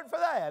the Lord for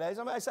that. Hey,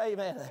 somebody say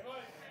amen.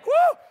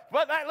 Woo!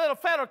 But that little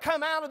fella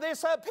come out of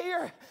this up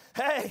here.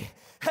 Hey,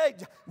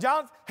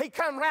 John, he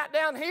come right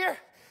down here.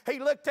 He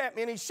looked at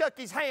me and he shook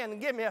his hand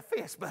and gave me a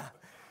fist bump.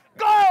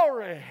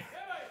 Glory!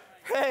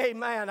 Hey,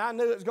 man, I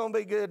knew it was going to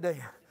be good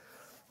there.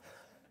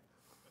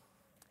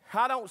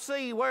 I don't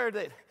see where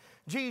that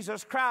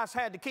Jesus Christ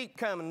had to keep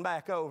coming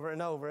back over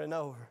and over and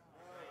over.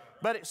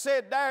 But it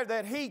said there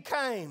that He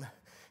came.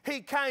 He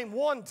came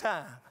one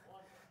time.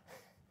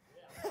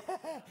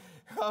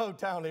 Oh,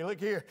 Tony, look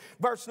here.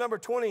 Verse number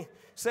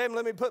 27,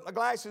 let me put my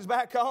glasses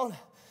back on.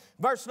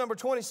 Verse number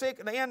 26,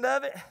 at the end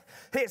of it,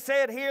 it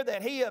said here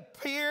that He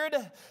appeared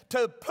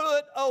to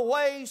put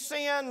away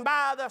sin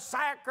by the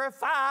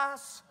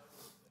sacrifice.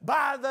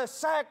 By the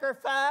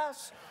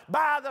sacrifice,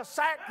 by the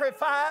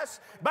sacrifice,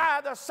 by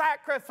the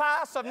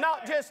sacrifice of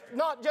not just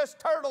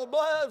turtle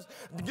doves,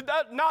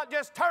 not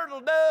just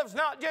turtle doves,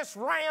 not just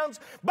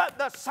rams, but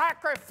the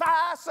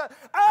sacrifice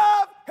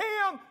of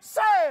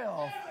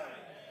Himself.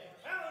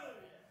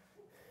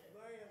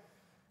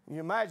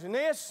 You imagine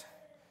this?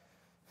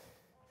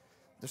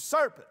 The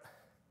serpent.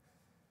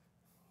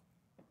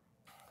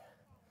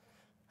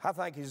 I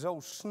think he's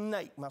old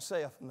snake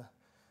myself in the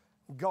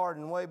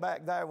garden way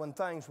back there when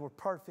things were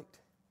perfect.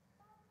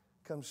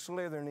 Comes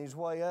slithering his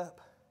way up.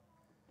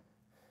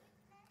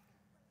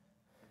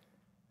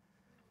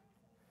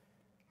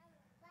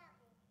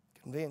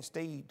 Convinced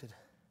Eve to.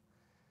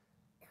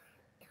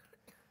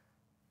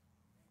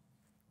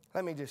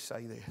 Let me just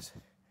say this.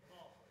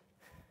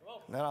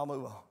 And then I'll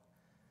move on.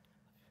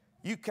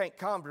 You can't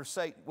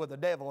conversate with the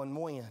devil and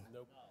win.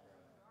 Nope.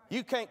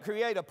 You can't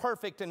create a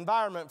perfect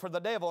environment for the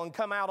devil and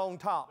come out on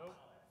top. Nope.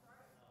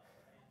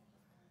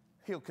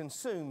 He'll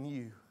consume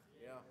you.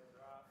 Yeah.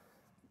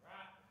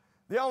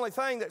 The only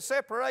thing that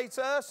separates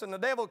us and the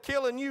devil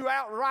killing you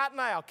out right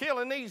now,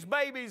 killing these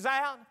babies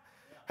out.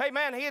 Hey,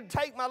 man, he'd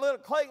take my little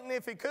Clayton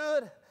if he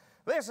could.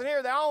 Listen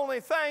here, the only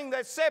thing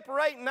that's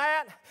separating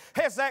that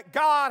is that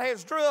God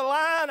has drew a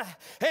line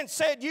and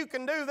said you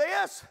can do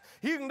this,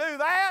 you can do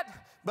that,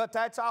 but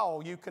that's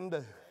all you can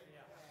do.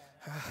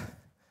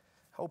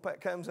 Hope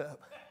that comes up.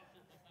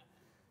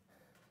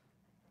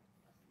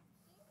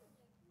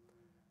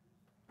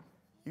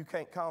 You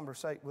can't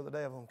conversate with the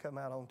devil and come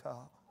out on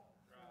top.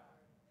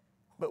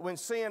 But when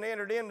sin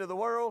entered into the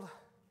world,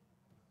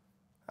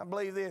 I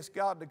believe this,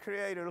 God the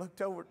Creator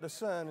looked over at the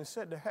Son and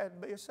said there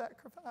had to be a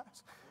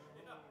sacrifice.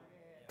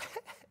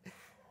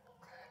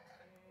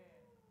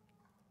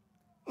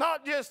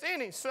 Not just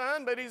any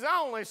son, but His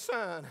only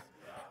Son.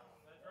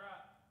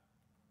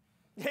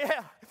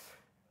 Yeah.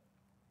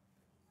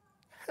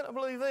 And I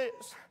believe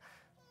this.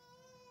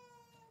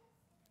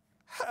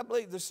 I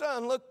believe the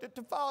Son looked at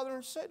the Father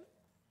and said,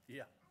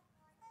 yeah,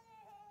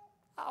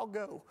 I'll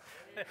go.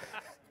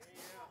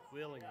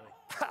 Willingly.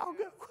 I'll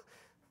go.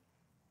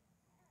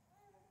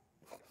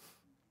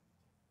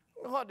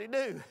 What did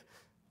He do?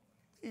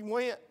 He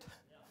went.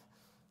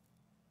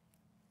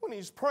 When He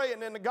was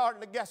praying in the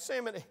Garden of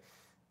Gethsemane,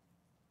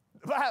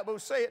 the Bible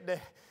said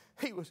that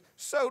He was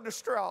so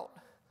distraught.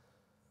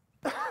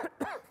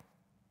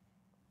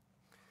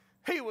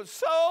 He was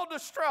so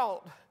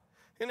distraught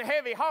and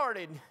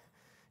heavy-hearted.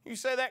 You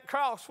say that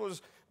cross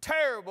was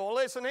terrible.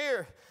 Listen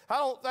here, I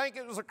don't think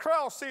it was a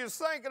cross He was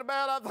thinking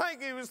about. I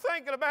think He was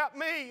thinking about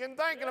me and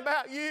thinking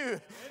about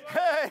you.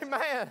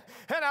 Amen.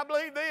 And I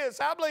believe this.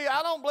 I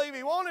don't believe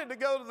He wanted to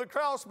go to the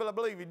cross, but I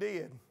believe He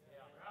did.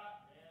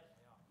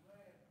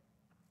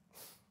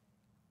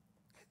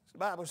 The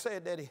Bible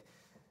said that He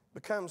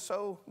became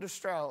so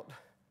distraught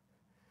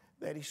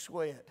that He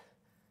sweat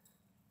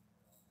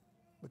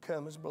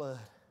become His blood.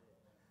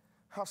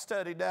 I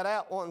studied that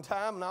out one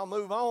time, and I'll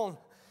move on.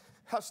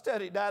 I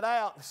studied that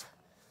out.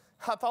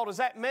 I thought, is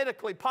that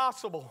medically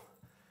possible?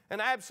 And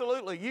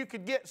absolutely, you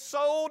could get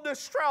so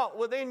distraught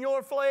within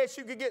your flesh,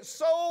 you could get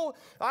so,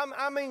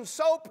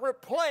 so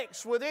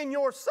perplexed within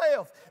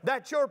yourself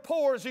that your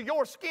pores of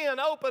your skin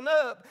open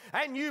up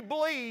and you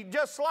bleed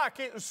just like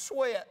it was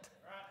sweat.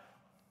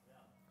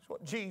 That's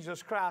what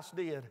Jesus Christ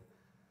did.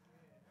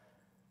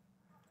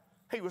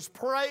 He was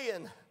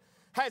praying.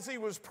 As He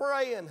was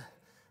praying,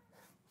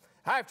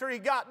 after He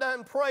got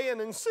done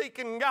praying and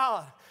seeking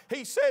God,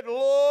 He said,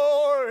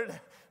 Lord,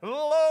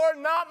 Lord,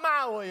 not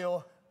my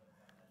will,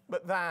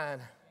 but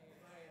Thine.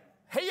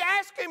 He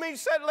asked Him, He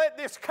said, let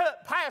this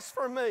cup pass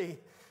from me.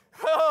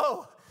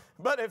 Oh,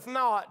 but if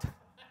not,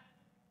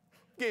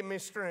 give me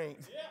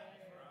strength.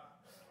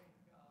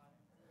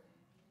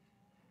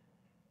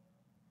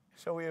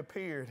 So he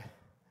appeared.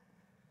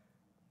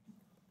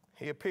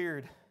 He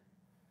appeared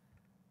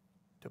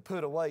to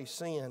put away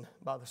sin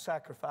by the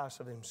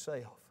sacrifice of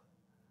himself.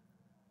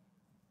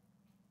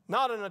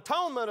 Not an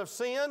atonement of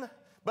sin,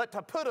 but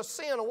to put a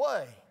sin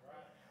away.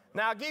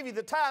 Now, I'll give you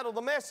the title of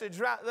the message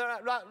right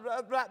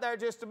there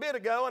just a bit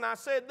ago, and I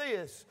said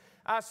this.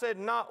 I said,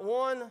 not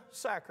one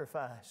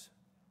sacrifice.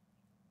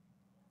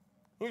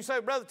 You say,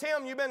 Brother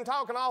Tim, you've been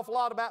talking an awful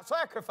lot about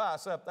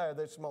sacrifice up there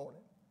this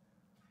morning.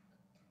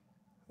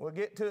 We'll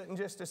get to it in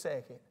just a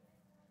second.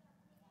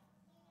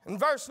 In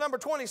verse number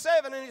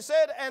 27, and he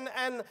said,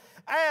 and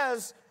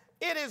as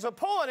it is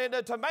appointed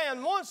that a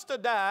man wants to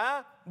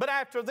die, but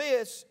after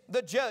this,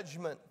 the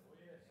judgment.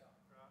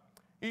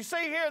 You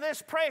see here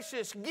this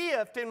precious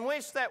gift in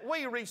which that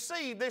we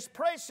received, this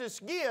precious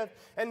gift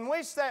in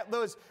which that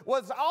was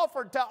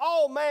offered to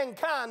all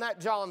mankind, that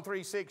John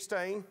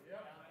 3:16.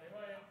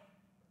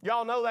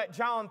 Y'all know that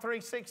John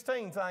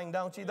 3:16 thing,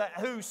 don't you? That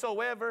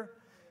whosoever.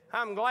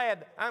 I'm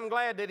glad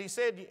that he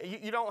said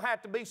you don't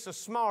have to be so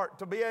smart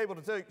to be able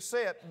to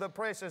accept the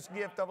precious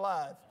gift of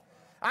life.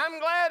 I'm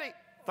glad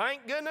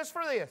thank goodness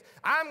for this.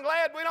 I'm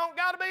glad we don't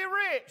got to be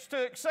rich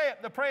to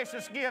accept the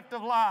precious gift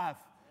of life.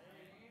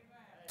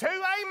 2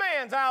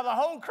 amens out of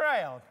the whole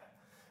crowd.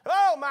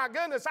 Oh my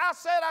goodness, I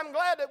said I'm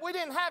glad that we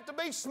didn't have to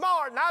be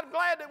smart, and I'm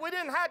glad that we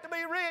didn't have to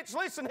be rich.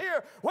 Listen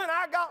here, when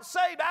I got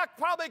saved, I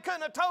probably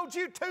couldn't have told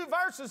you 2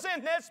 verses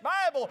in this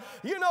Bible.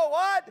 You know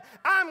what?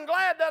 I'm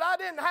glad that I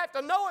didn't have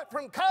to know it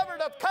from cover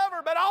to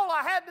cover, but all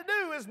I had to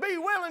do is be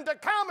willing to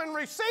come and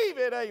receive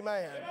it.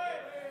 Amen.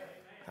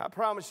 I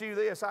promise you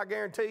this, I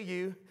guarantee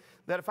you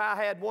that if I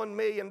had $1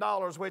 million,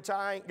 which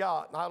I ain't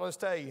got, I'll just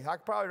tell you, I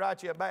could probably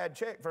write you a bad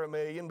check for $1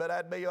 million, but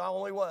that'd be the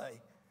only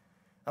way.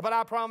 But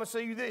I promise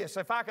you this,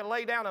 if I could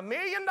lay down $1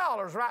 million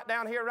right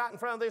down here, right in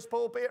front of this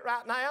pulpit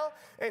right now,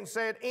 and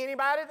said,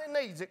 anybody that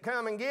needs it,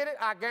 come and get it,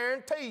 I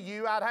guarantee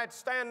you I'd have to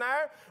stand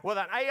there with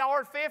an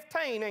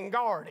AR-15 and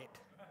guard it.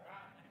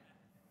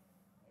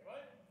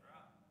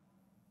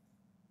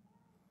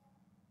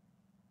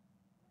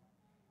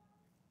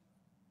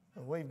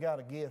 But we've got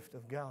a gift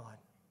of God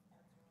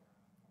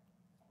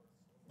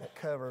that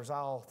covers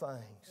all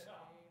things.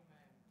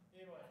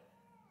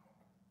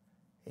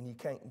 And you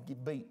can't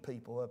beat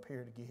people up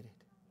here to get it.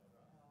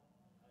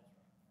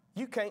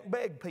 You can't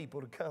beg people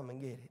to come and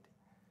get it.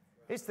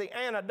 It's the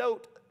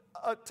antidote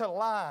to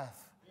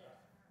life.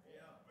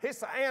 It's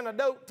the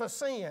antidote to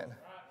sin.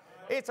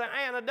 It's an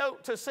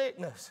antidote to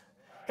sickness.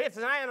 It's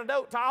an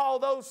antidote to all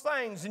those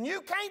things. And you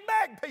can't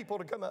beg people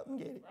to come up and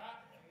get it.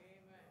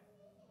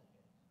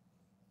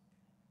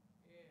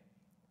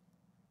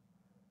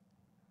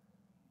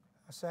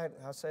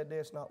 I said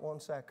this, not one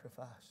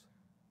sacrifice.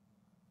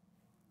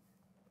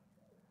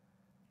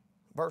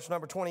 Verse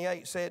number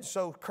 28 said,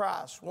 so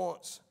Christ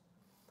was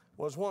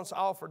once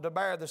offered to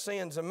bear the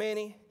sins of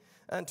many.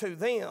 Unto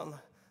them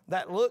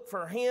that look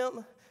for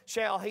him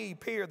shall he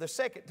appear the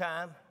second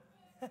time.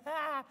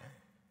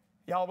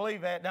 Y'all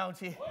believe that, don't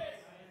you?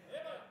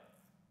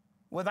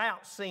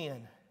 Without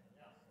sin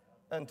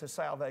unto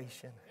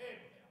salvation.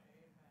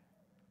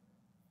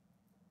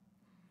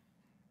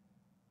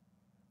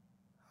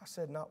 I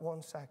said, not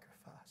one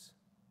sacrifice.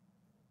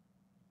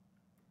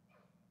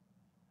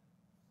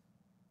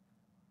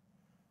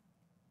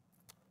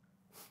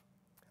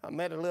 I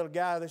met a little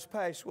guy this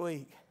past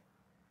week,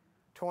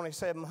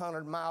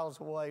 2,700 miles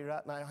away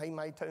right now. He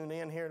may tune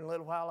in here in a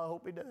little while. I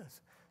hope he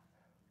does.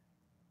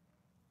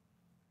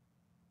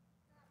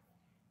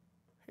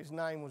 His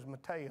name was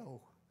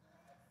Mateo.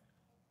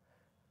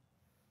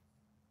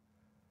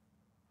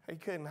 He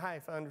couldn't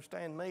half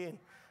understand me, and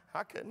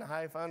I couldn't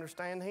half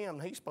understand him.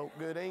 He spoke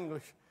good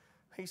English.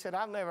 He said,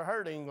 I've never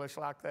heard English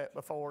like that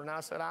before. And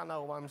I said, I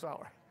know, I'm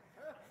sorry.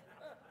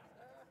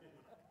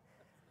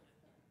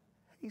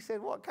 He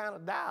said, what kind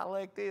of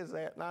dialect is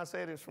that? And I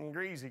said, it's from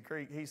Greasy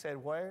Creek. He said,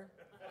 where?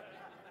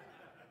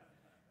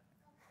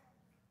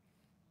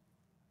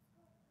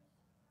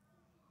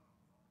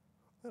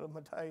 Little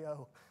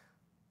Mateo.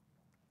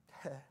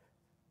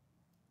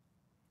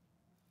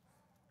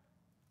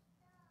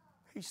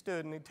 He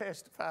stood and he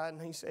testified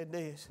and he said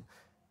this.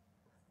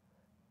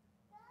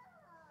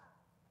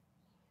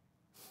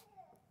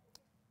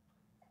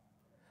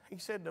 He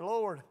said, the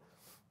Lord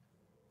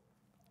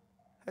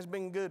has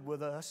been good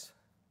with us.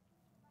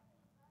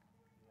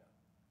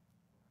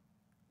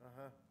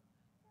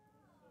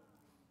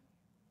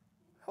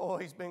 Oh,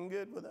 he's been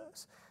good with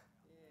us.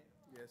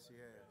 Yes, he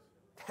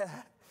has.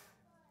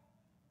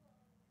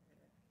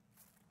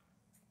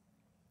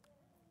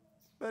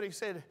 But he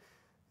said,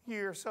 a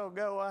year or so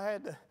ago, I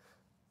had to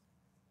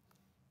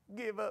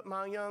give up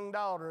my young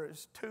daughter.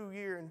 It's 2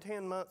 years and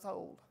 10 months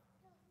old.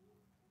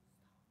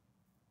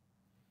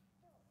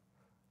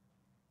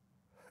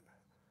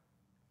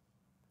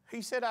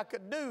 He said I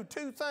could do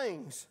 2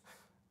 things.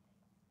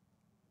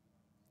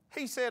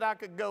 He said I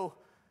could go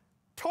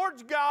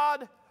towards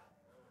God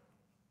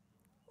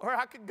or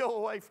I could go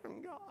away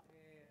from God.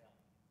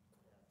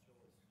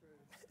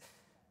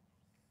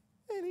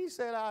 And he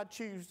said, I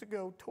choose to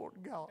go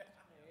toward God.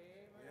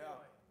 Yeah,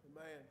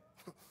 amen.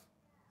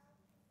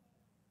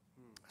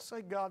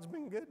 say God's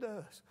been good to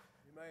us.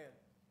 Amen.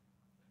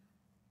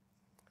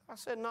 I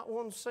said not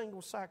one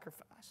single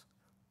sacrifice.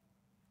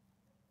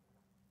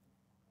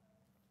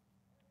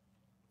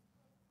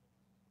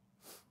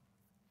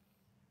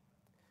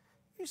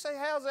 You say,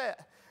 how's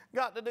that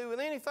got to do with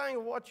anything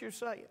of what you're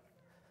saying?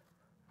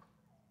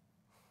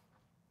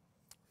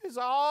 It's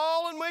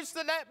all in which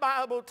that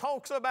Bible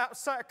talks about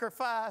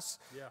sacrifice.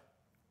 Yeah.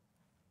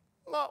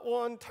 Not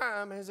one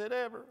time has it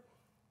ever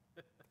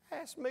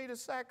asked me to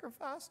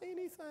sacrifice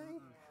anything.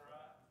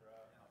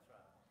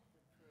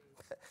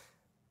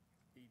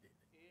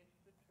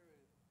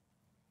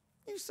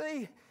 You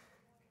see,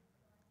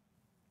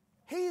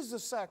 He's the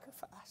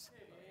sacrifice.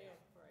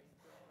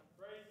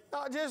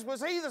 Not just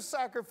was He the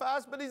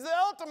sacrifice, but He's the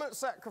ultimate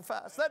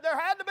sacrifice. That there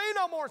had to be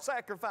no more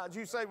sacrifice.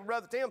 You say, well,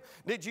 Brother Tim,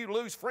 did you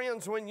lose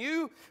friends when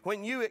you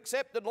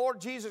accepted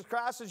Lord Jesus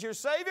Christ as your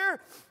Savior?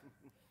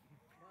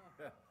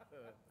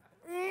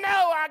 No,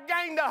 I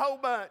gained a whole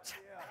bunch.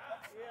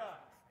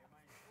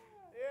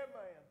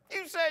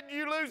 You said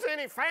you lose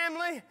any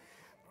family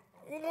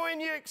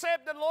when you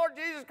accepted Lord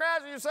Jesus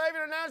Christ as your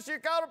Savior and announced you're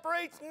called to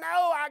preach?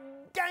 No, I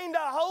gained a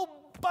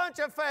whole bunch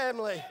of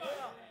family.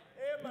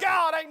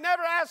 God ain't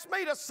never asked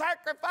me to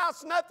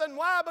sacrifice nothing.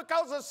 Why?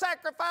 Because the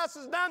sacrifice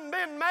has done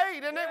been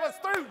made, and it was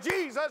through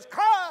Jesus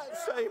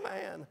Christ.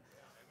 Amen.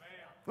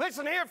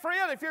 Listen here,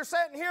 friend, if you're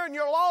sitting here and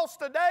you're lost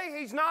today,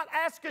 He's not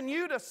asking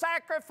you to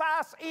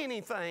sacrifice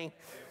anything.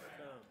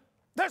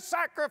 The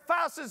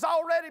sacrifice has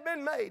already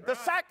been made. The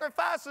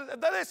sacrifice,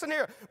 listen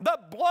here, the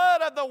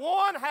blood of the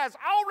one has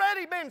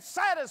already been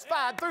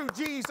satisfied through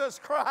Jesus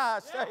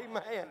Christ.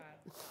 Amen.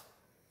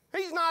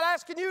 He's not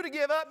asking you to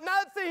give up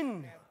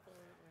nothing.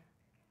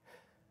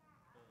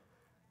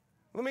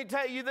 Let me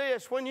tell you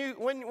this, when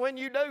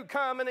you do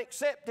come and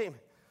accept Him,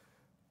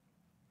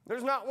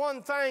 there's not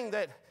one thing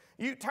that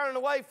you turn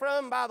away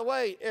from. By the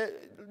way,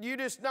 we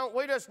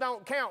just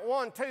don't count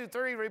 1, 2,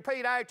 3,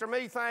 repeat after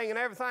me thing and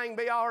everything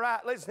be all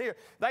right. Listen here,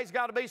 there's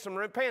got to be some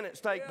repentance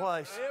take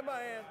place.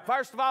 Amen.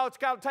 First of all, it's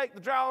got to take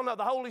the drawing of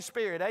the Holy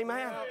Spirit.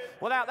 Amen.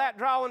 Without that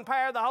drawing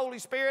power of the Holy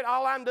Spirit,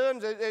 all I'm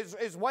doing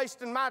is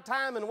wasting my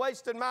time and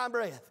wasting my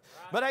breath.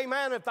 But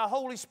amen, if the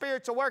Holy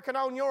Spirit's working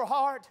on your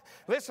heart,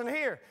 listen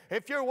here,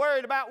 if you're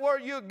worried about where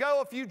you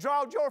go, if you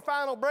drawed your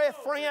final breath,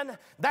 friend,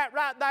 that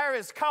right there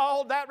is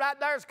called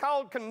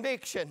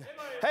conviction.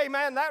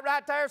 Amen, that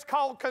right there is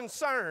called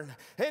concern.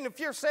 And if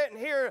you're sitting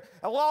here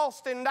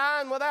lost and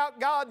dying without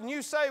God and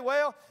you say,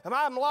 well,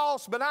 I'm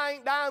lost, but I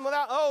ain't dying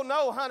without, oh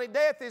no, honey,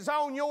 death is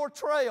on your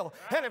trail.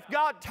 And if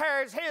God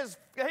tarries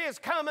His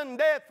coming,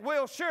 death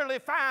will surely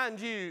find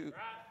you.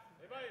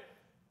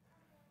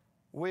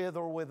 With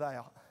or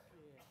without.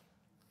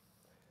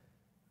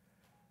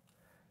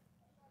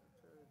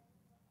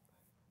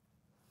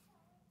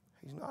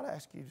 He's not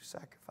asking you to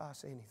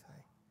sacrifice anything.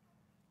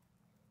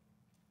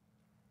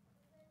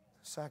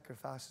 The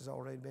sacrifice has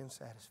already been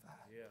satisfied.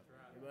 Yeah.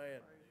 Amen.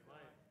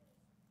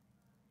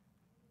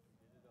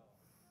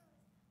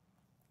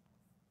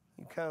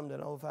 You come to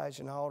an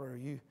old-fashioned altar,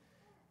 you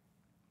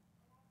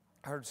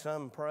heard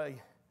some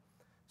pray.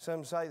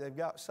 Some say they've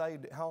got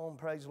saved at home,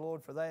 praise the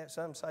Lord for that.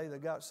 Some say they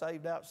got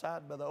saved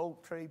outside by the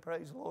oak tree,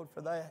 praise the Lord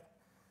for that.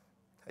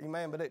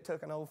 Amen, but it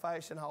took an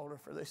old-fashioned altar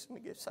for this one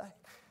to get saved.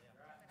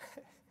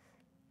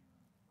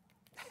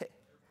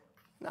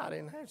 And I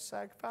didn't have to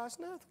sacrifice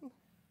nothing.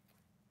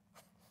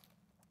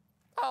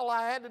 All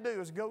I had to do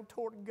was go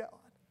toward God.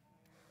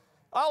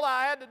 All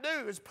I had to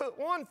do is put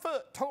one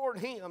foot toward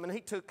Him, and He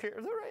took care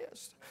of the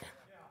rest.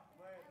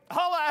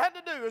 All I had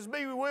to do is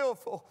be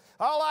willful.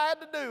 All I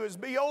had to do is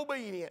be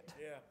obedient.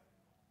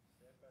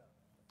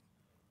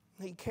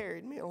 He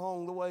carried me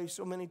along the way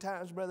so many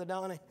times, Brother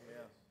Donnie.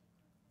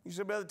 You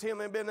said, Brother Tim,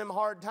 there been them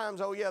hard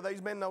times. Oh, yeah,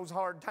 there's been those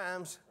hard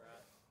times.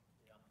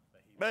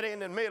 But in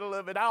the middle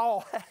of it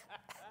all,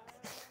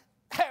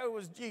 there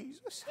was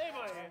Jesus.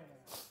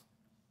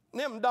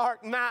 Them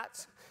dark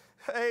nights,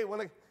 hey,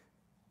 when I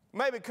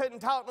maybe couldn't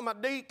talk to my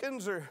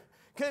deacons or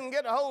couldn't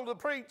get a hold of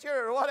the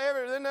preacher or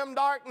whatever, then them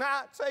dark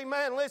nights,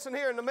 amen, listen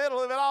here, in the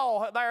middle of it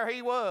all, there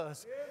He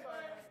was.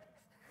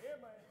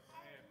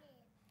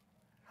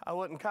 I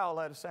wouldn't call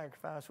that a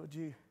sacrifice, would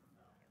you?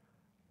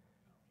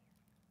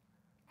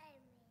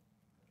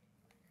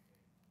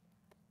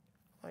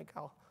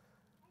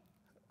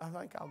 I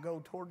think I'll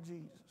go toward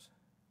Jesus.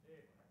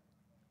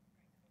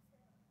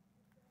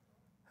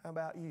 How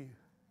about you?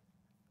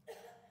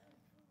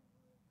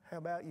 How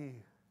about you?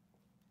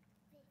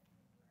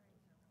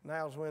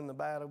 Now's when the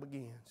battle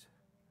begins.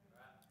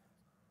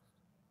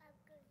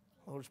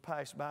 Lord's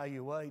passed by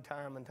your way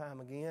time and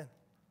time again.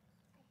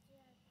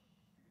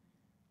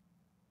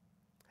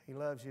 He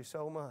loves you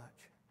so much.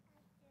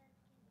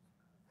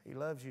 He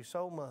loves you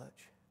so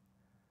much.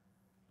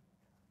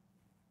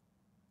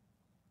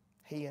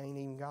 He ain't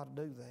even got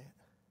to do that.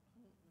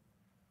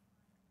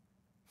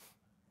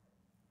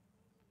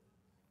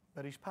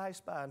 But He's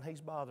passed by and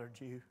He's bothered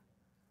you.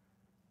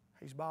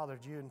 He's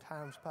bothered you in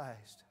times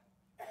past.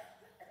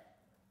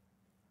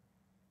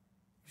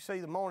 You see,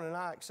 the morning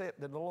I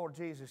accepted the Lord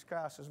Jesus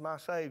Christ as my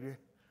Savior,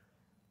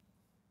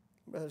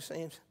 Brother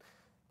Simpson,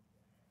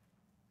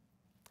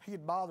 He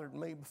had bothered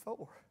me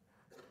before.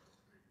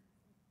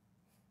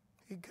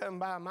 He'd come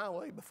by my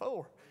way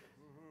before.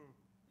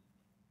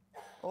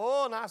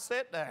 Oh, and I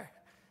sat there.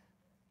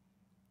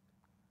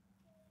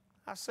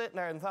 I sat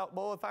there and thought,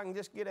 boy, if I can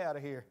just get out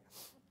of here.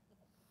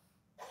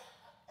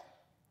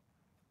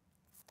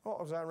 What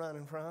was I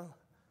running from?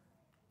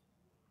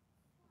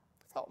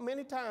 I thought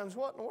many times,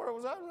 what in the world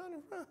was I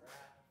running from?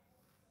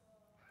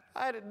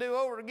 I had to do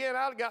over again.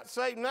 I got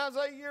saved when I was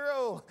 8 years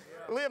old.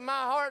 Lived my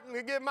heart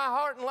and give my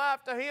heart and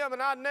life to Him,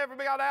 and I'd never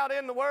got out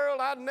in the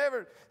world. I'd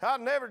never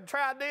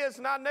tried this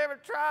and I'd never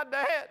tried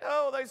that.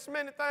 Oh, there's so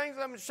many things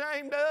I'm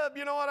ashamed of.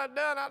 You know what I'd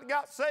done? I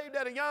got saved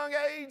at a young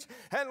age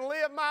and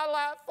lived my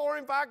life for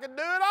Him if I could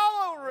do it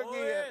all over again.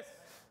 Yes.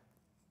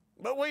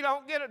 But we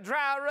don't get a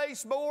dry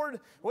erase board.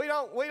 We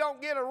don't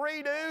get a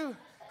redo.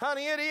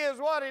 Honey, it is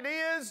what it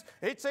is.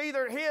 It's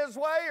either His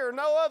way or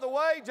no other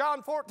way.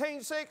 John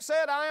 14:6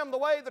 said, I am the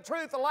way, the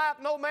truth, the life.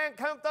 No man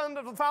cometh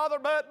unto the Father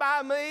but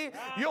by me.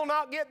 You'll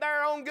not get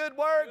there on good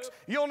works.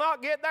 You'll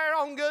not get there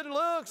on good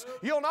looks.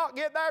 You'll not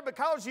get there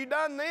because you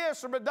done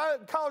this or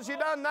because you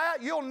done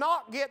that. You'll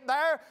not get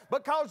there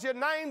because your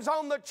name's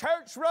on the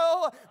church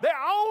roll. The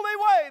only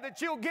way that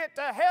you'll get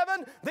to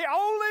heaven, the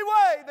only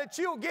way that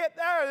you'll get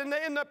there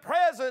in the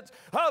presence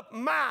of,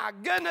 my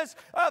goodness,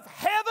 of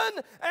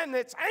heaven and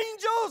its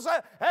angels,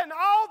 and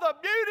all the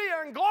beauty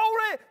and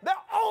glory, the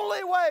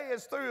only way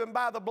is through and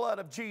by the blood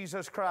of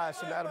Jesus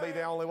Christ, and that'll be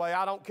the only way.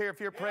 I don't care if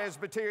you're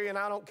Presbyterian,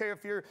 I don't care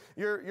if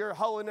you're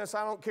holiness,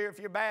 I don't care if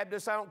you're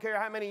Baptist, I don't care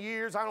how many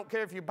years, I don't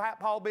care if your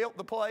Paul built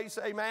the place,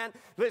 amen.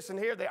 Listen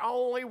here, the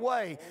only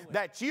way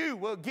that you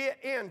will get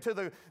into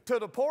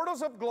the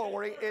portals of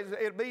glory is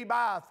it'll be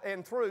by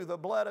and through the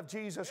blood of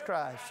Jesus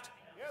Christ.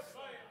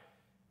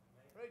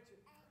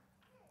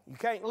 You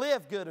can't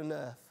live good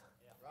enough.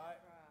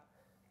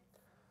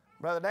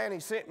 Brother Danny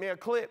sent me a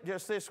clip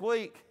just this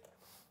week.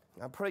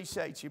 I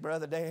appreciate you,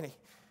 Brother Danny.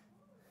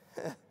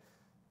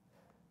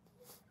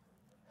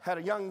 Had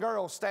a young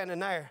girl standing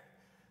there.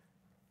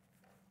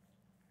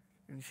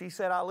 And she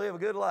said, I live a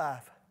good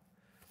life.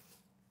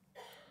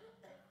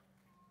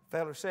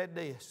 Feller said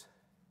this.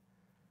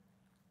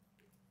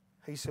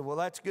 He said, well,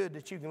 that's good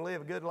that you can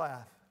live a good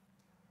life.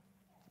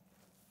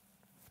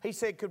 He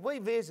said, could we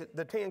visit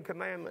the 10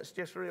 Commandments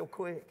just real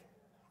quick?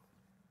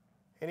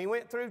 And he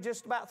went through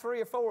just about 3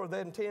 or 4 of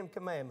them 10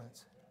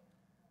 commandments.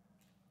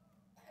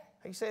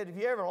 He said, have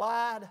you ever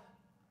lied?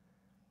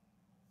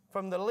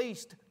 From the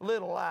least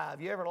little lie, have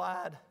you ever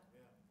lied?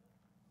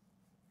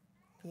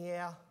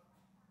 Yeah.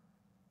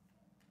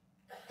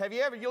 Have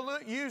you ever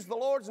used the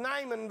Lord's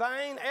name in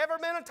vain? Ever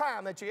been a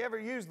time that you ever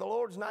used the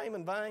Lord's name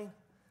in vain?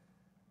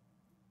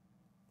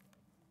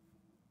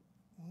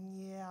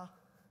 Yeah.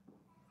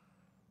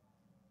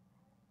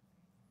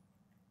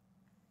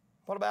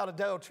 What about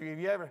adultery? Have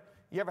you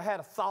ever had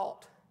a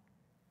thought?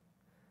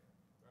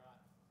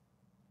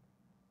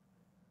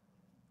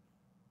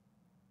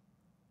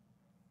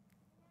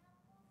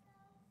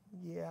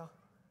 Yeah.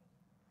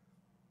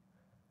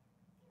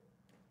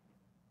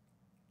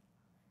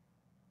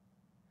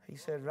 He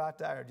said right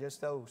there,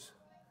 just those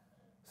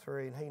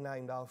 3, and he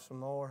named off some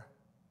more.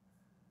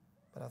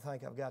 But I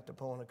think I've got the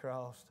point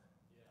across.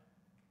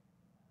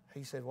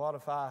 He said, what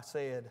if I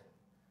said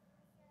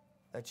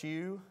that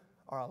you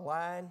are a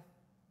lying,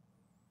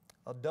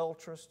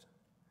 adulterous,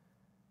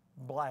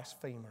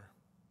 blasphemer?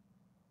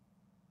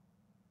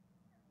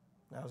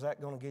 Now, is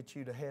that going to get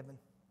you to heaven?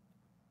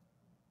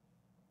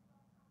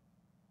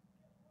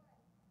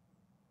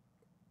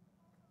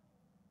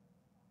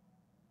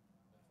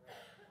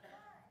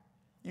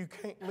 You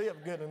can't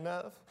live good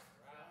enough.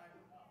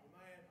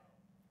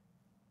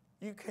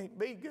 You can't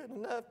be good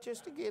enough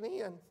just to get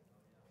in.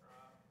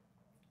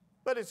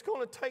 But it's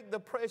going to take the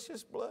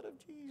precious blood of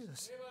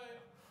Jesus.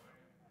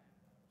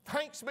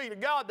 Thanks be to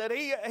God that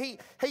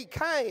He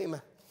came.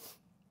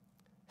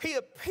 He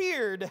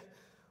appeared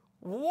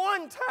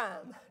one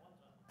time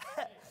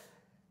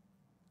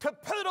to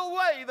put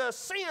away the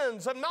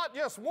sins of not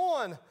just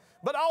one,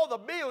 but all the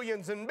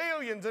billions and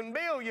billions and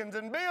billions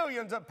and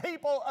billions of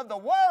people of the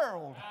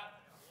world.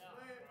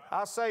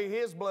 I say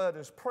His blood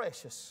is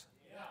precious.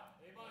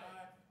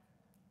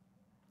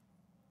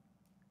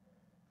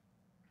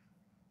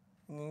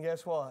 And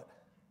guess what?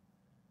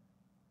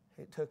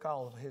 It took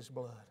all of His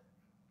blood.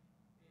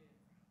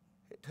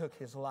 It took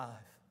His life.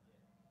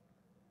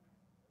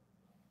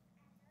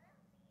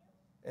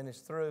 And it's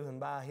through and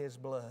by His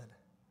blood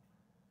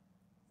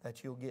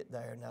that you'll get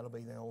there, and that'll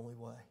be the only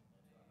way.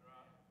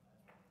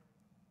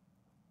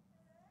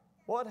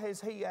 What has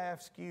He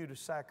asked you to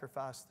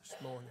sacrifice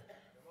this morning?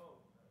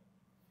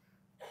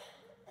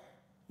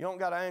 You don't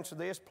got to answer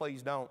this,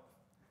 please don't.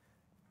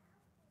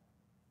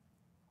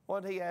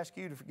 What did He ask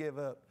you to forgive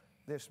up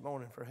this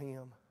morning for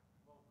Him?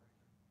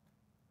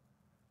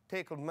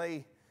 Tickled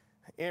me,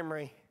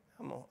 Emery.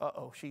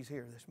 She's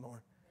here this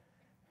morning.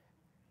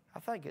 I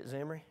think it's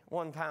Emery.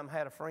 One time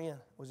had a friend.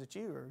 Was it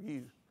you or you?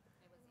 It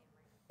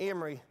was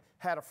Emery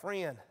had a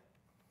friend,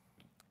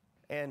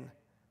 and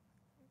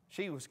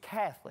she was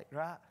Catholic,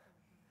 right?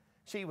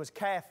 She was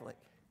Catholic.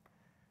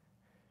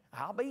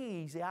 I'll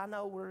be easy. I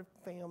know we're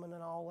filming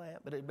and all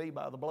that, but it'd be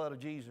by the blood of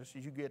Jesus.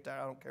 As you get there,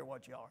 I don't care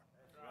what you are.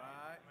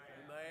 Right.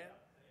 Amen.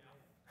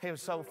 It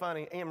was so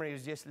funny. Emery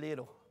was just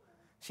little.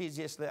 She's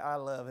just, I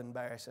love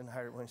embarrassing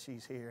her when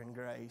she's here in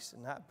Grace,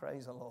 and I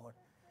praise the Lord.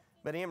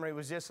 But Emery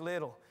was just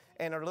little,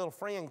 and her little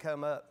friend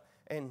come up,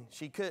 and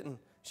she couldn't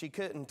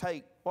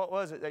take, what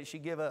was it that she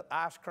give up,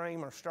 ice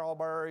cream or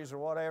strawberries or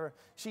whatever?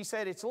 She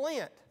said, it's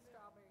Lent.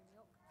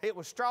 It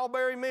was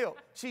strawberry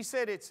milk. She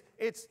said, it's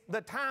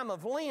the time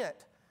of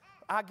Lent.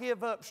 I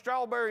give up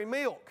strawberry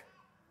milk.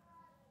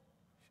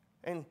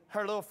 And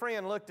her little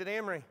friend looked at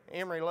Emery.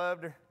 Emery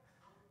loved her.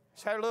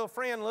 So her little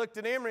friend looked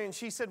at Emery and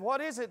she said, what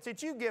is it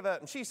that you give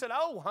up? And she said,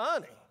 oh,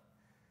 honey,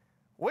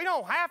 we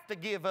don't have to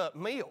give up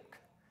milk.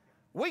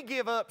 We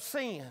give up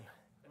sin.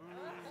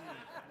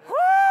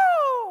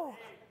 Woo!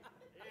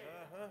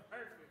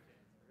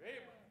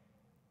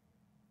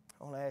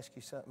 I want to ask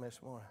you something this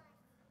morning.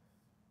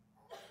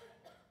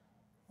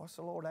 What's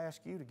the Lord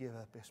ask you to give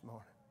up this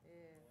morning?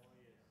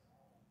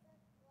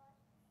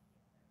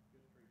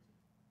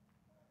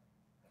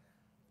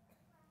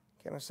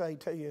 Can I say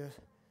to you,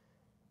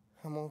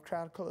 I'm going to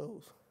try to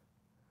close.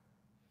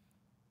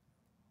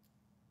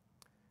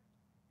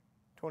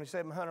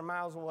 2,700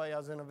 miles away, I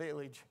was in a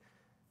village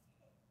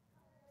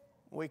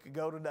a week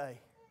ago today.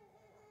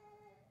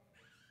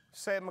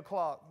 7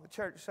 o'clock, the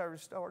church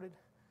service started.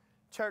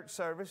 Church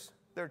service,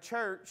 their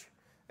church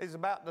is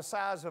about the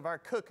size of our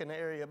cooking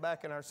area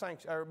back in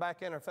our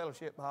back in our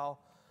fellowship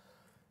hall.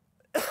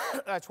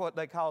 That's what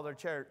they call their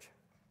church.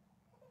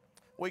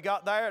 We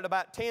got there at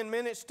about 10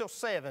 minutes till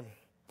 7.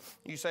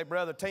 You say,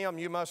 Brother Tim,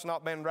 you must not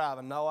have been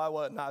driving. No, I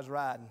wasn't. I was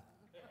riding.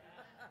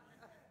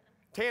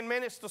 10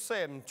 minutes till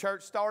 7.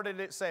 Church started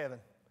at 7.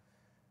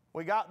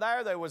 We got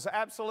there. There was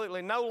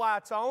absolutely no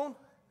lights on.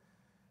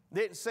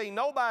 Didn't see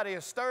nobody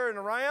stirring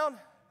around.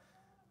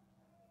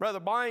 Brother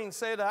Blaine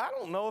said, I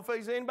don't know if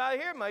there's anybody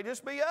here. It may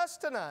just be us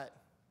tonight.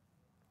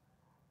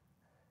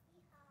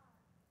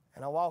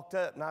 And I walked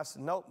up and I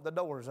said, nope, the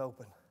door's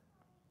open.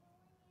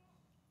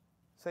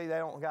 See, they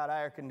don't got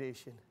air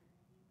conditioning.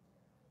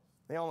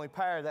 The only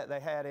power that they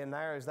had in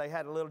there is they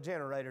had a little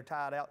generator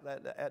tied out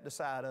at the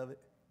side of it.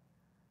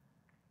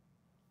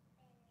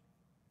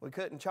 We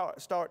couldn't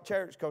start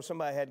church because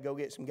somebody had to go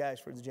get some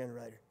gas for the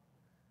generator.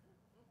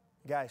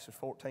 Gas is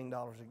 $14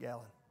 a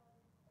gallon.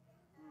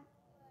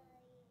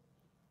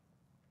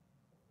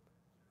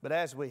 But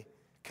as we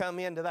come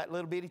into that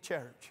little bitty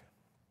church,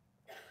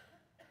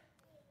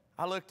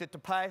 I looked at the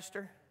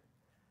pastor,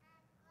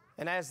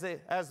 and as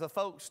the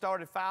folks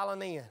started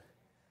filing in,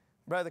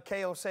 Brother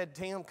Cale said,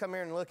 Tim, come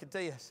here and look at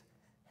this.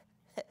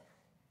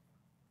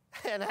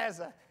 And as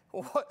I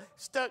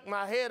stuck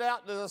my head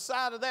out to the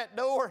side of that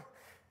door,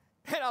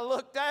 and I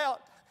looked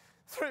out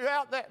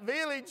throughout that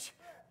village,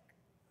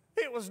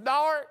 it was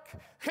dark,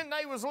 and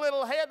there was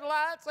little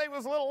headlights, there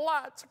was little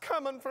lights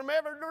coming from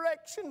every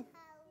direction,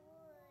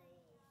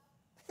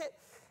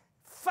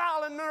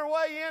 filing their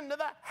way into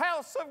the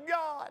house of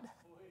God.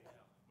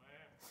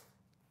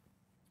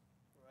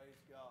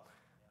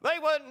 They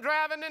wasn't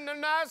driving in their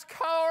nice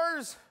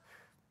cars.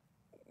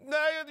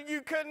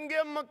 You couldn't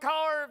give them a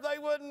car if they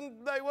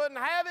wouldn't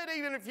have it.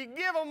 Even if you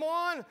give them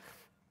one,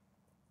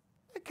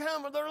 they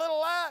come with their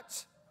little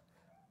lights.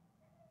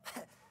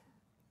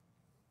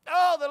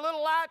 Oh, the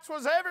little lights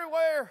was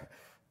everywhere.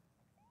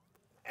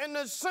 And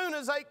as soon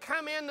as they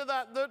come into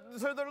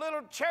to their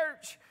little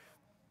church,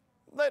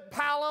 they'd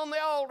pile on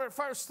the altar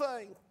first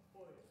thing.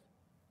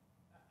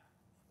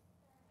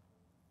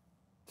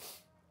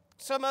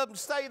 Some of them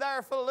stay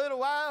there for a little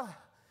while.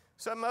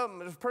 Some of them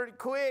was pretty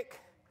quick.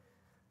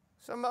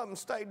 Some of them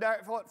stayed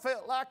there for what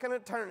felt like an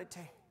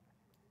eternity.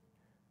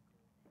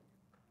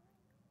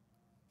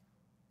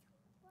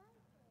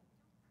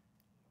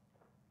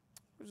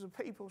 It was the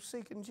people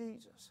seeking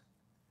Jesus.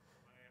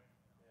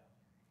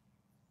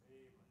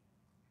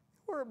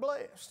 We're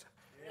blessed.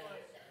 Yes.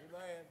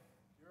 Amen.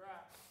 You're right.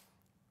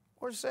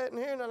 We're sitting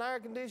here in an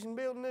air-conditioned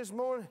building this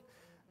morning.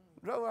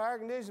 Drove our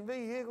air-conditioned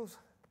vehicles.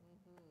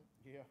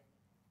 Yeah.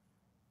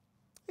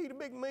 Eat a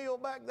big meal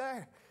back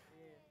there.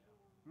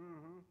 Yeah.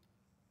 Mm-hmm.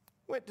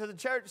 Went to the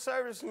church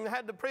service and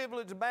had the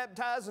privilege of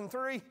baptizing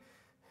 3. Mm-hmm.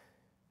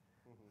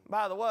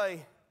 By the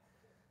way,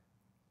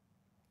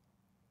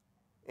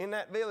 in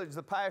that village,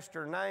 the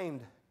pastor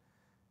named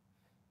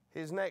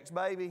his next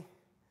baby,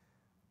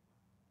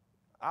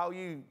 all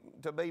you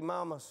to be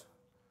mamas,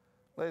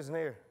 listen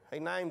here. He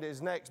named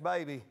his next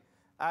baby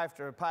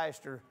after a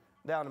pastor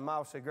down in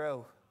Mossy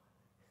Grove.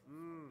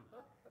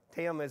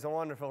 Tim is a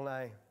wonderful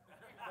name.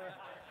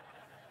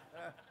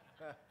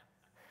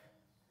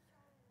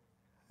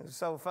 It's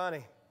so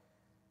funny.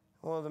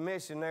 One of the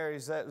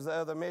missionaries, that was the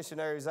other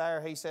missionaries there,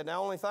 he said, the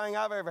only thing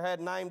I've ever had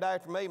named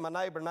after me, my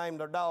neighbor named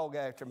their dog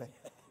after me.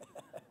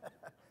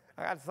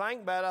 I got to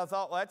think about it. I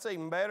thought, well, that's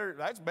even better.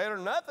 That's better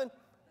than nothing.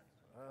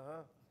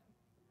 Uh-huh.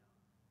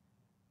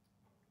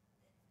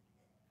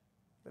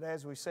 But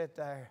as we sat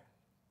there,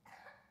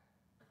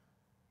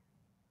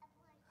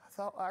 I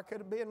thought I could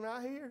have been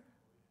right here.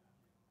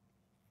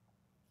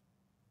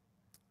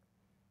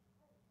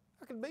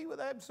 I could be with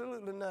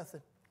absolutely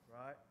nothing.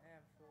 Right.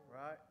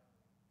 Right.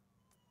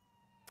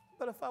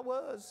 But if I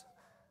was,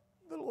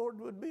 the Lord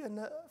would be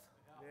enough.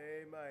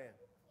 Amen.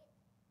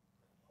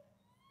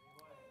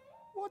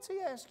 What's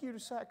He asked you to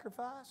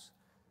sacrifice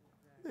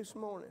this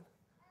morning?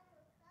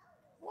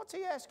 What's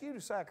He asked you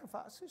to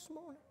sacrifice this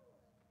morning?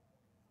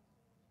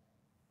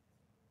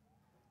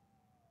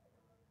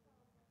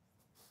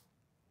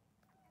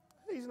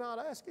 He's not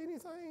asked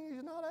anything.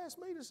 He's not asked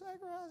me to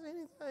sacrifice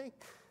anything.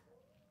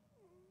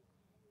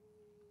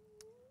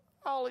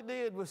 All He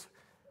did was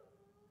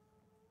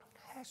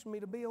ask me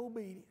to be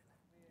obedient.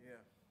 Yeah,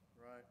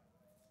 right.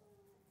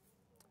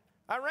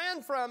 I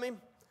ran from Him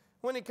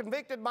when He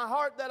convicted my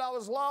heart that I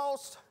was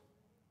lost.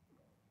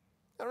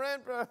 I ran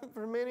from Him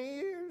for many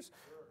years.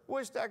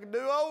 Wished I could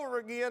do over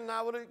again, and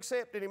I would have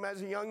accepted Him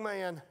as a young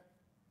man.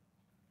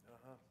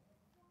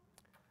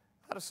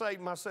 I'd have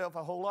saved myself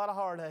a whole lot of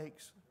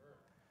heartaches.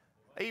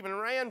 I even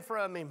ran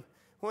from Him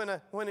when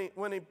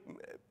he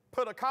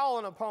put a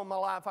calling upon my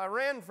life. I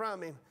ran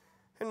from Him.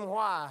 And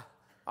why?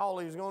 All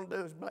He was going to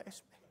do is bless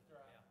me.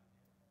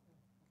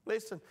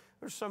 Listen,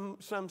 there's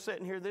some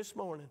sitting here this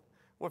morning.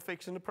 We're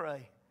fixing to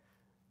pray.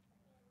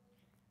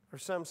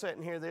 There's some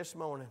sitting here this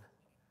morning.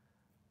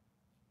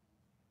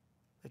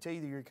 It's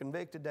either you're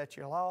convicted that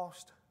you're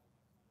lost,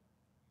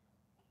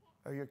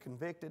 or you're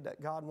convicted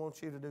that God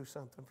wants you to do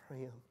something for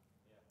Him.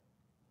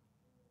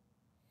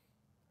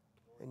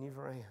 And you've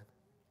ran.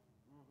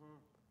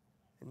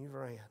 And you've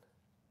ran.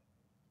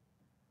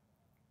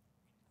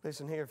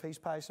 Listen here, if He's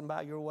passing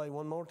by your way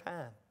one more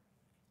time,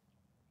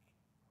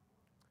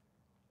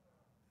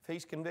 if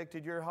He's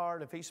convicted your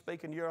heart, if He's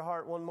speaking to your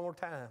heart one more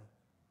time,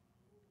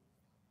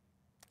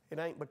 it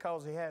ain't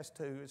because He has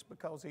to, it's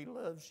because He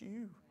loves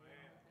you.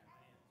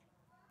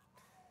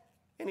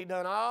 And He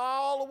done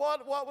all of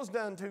what was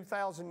done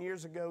 2,000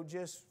 years ago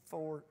just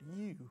for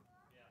you.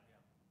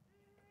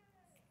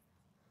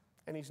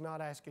 And He's not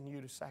asking you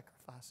to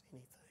sacrifice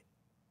anything.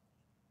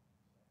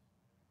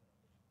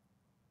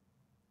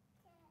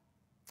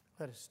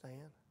 Let us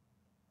stand.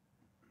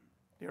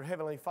 Dear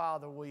Heavenly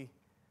Father, we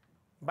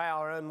bow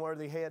our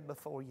unworthy head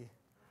before You.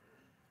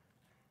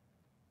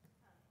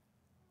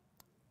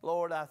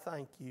 Lord, I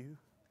thank You.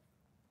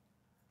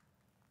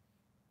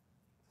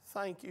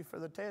 Thank You for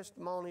the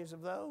testimonies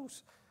of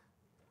those.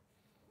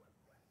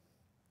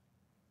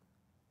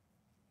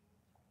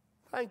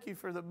 Thank You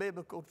for the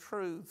biblical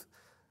truth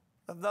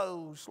of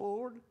those,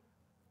 Lord,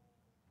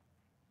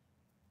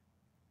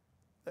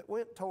 that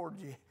went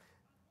toward You.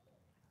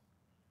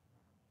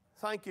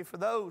 Thank You for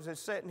those that's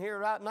sitting here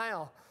right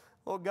now,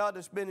 Lord God,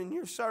 that's been in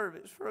Your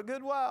service for a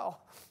good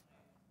while.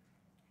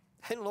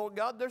 And Lord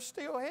God, they're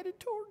still headed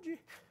toward You.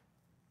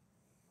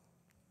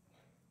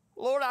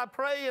 Lord, I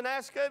pray and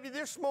ask of You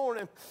this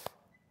morning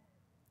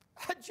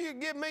that You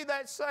give me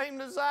that same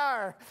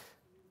desire,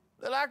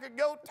 that I could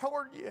go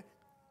toward You.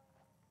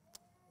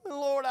 And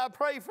Lord, I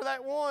pray for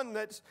that one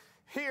that's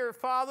here,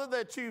 Father,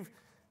 that You've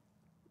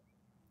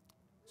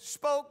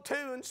spoke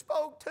to and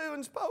spoke to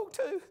and spoke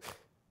to.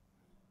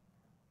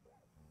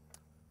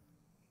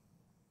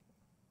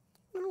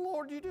 And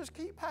Lord, You just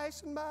keep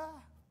passing by.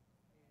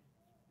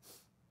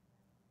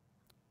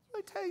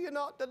 They tell You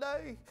not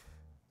today.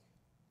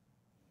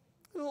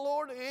 And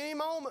Lord, at any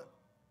moment,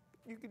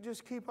 You could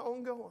just keep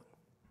on going.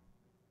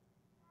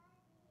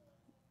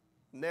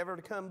 Never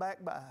to come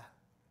back by.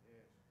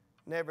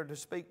 Never to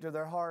speak to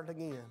their heart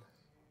again.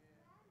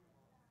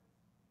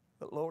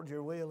 But Lord,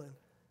 You're willing.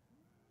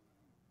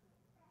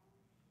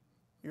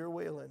 You're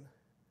willing.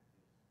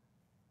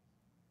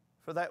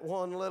 For that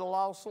one little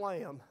lost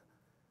lamb,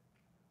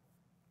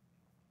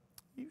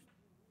 You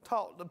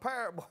taught the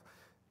parable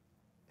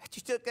that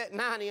You took that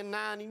 90 and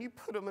 9 and You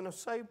put them in a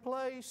safe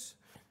place.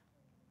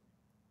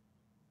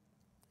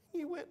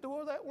 You went to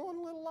where that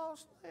one little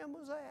lost lamb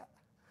was at.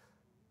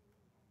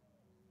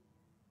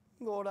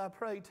 Lord, I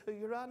pray to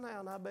You right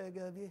now, and I beg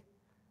of You,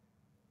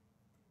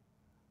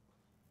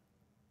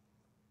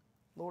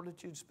 Lord,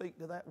 that You'd speak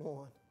to that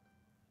one.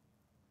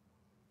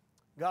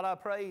 God, I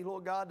pray,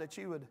 Lord God, that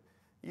You would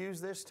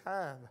use this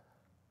time.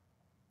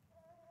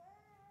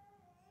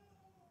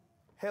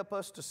 Help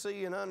us to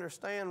see and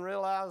understand,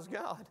 realize,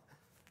 God,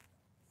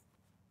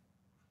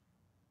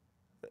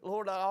 that,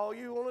 Lord, all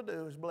You want to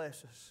do is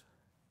bless us.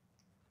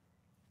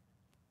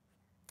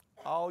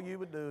 All You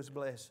would do is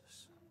bless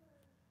us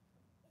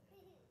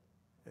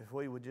if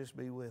we would just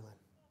be willing.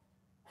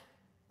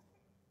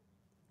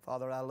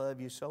 Father, I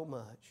love You so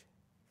much.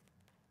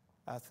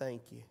 I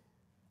thank You.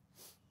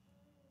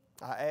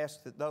 I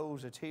ask that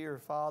those that's here,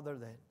 Father,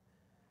 that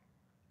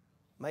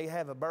may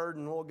have a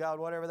burden, Lord God,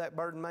 whatever that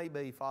burden may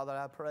be, Father,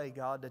 I pray,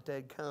 God, that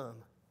they'd come.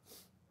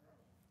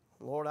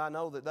 Lord, I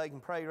know that they can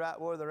pray right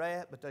where they're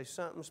at, but there's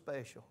something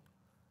special.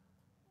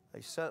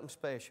 There's something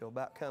special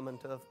about coming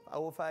to an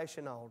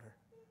old-fashioned altar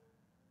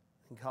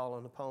and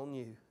calling upon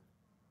You.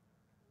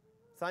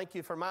 Thank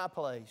You for my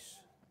place.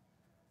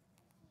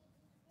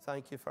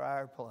 Thank You for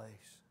our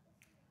place.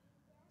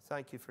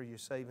 Thank You for Your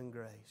saving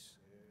grace.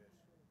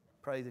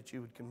 Pray that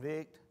You would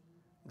convict,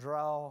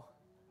 draw,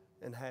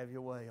 and have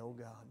Your way, oh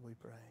God, we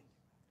pray.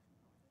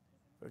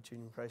 For it's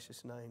in your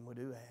precious name we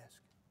do ask.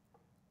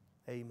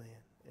 Amen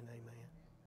and amen.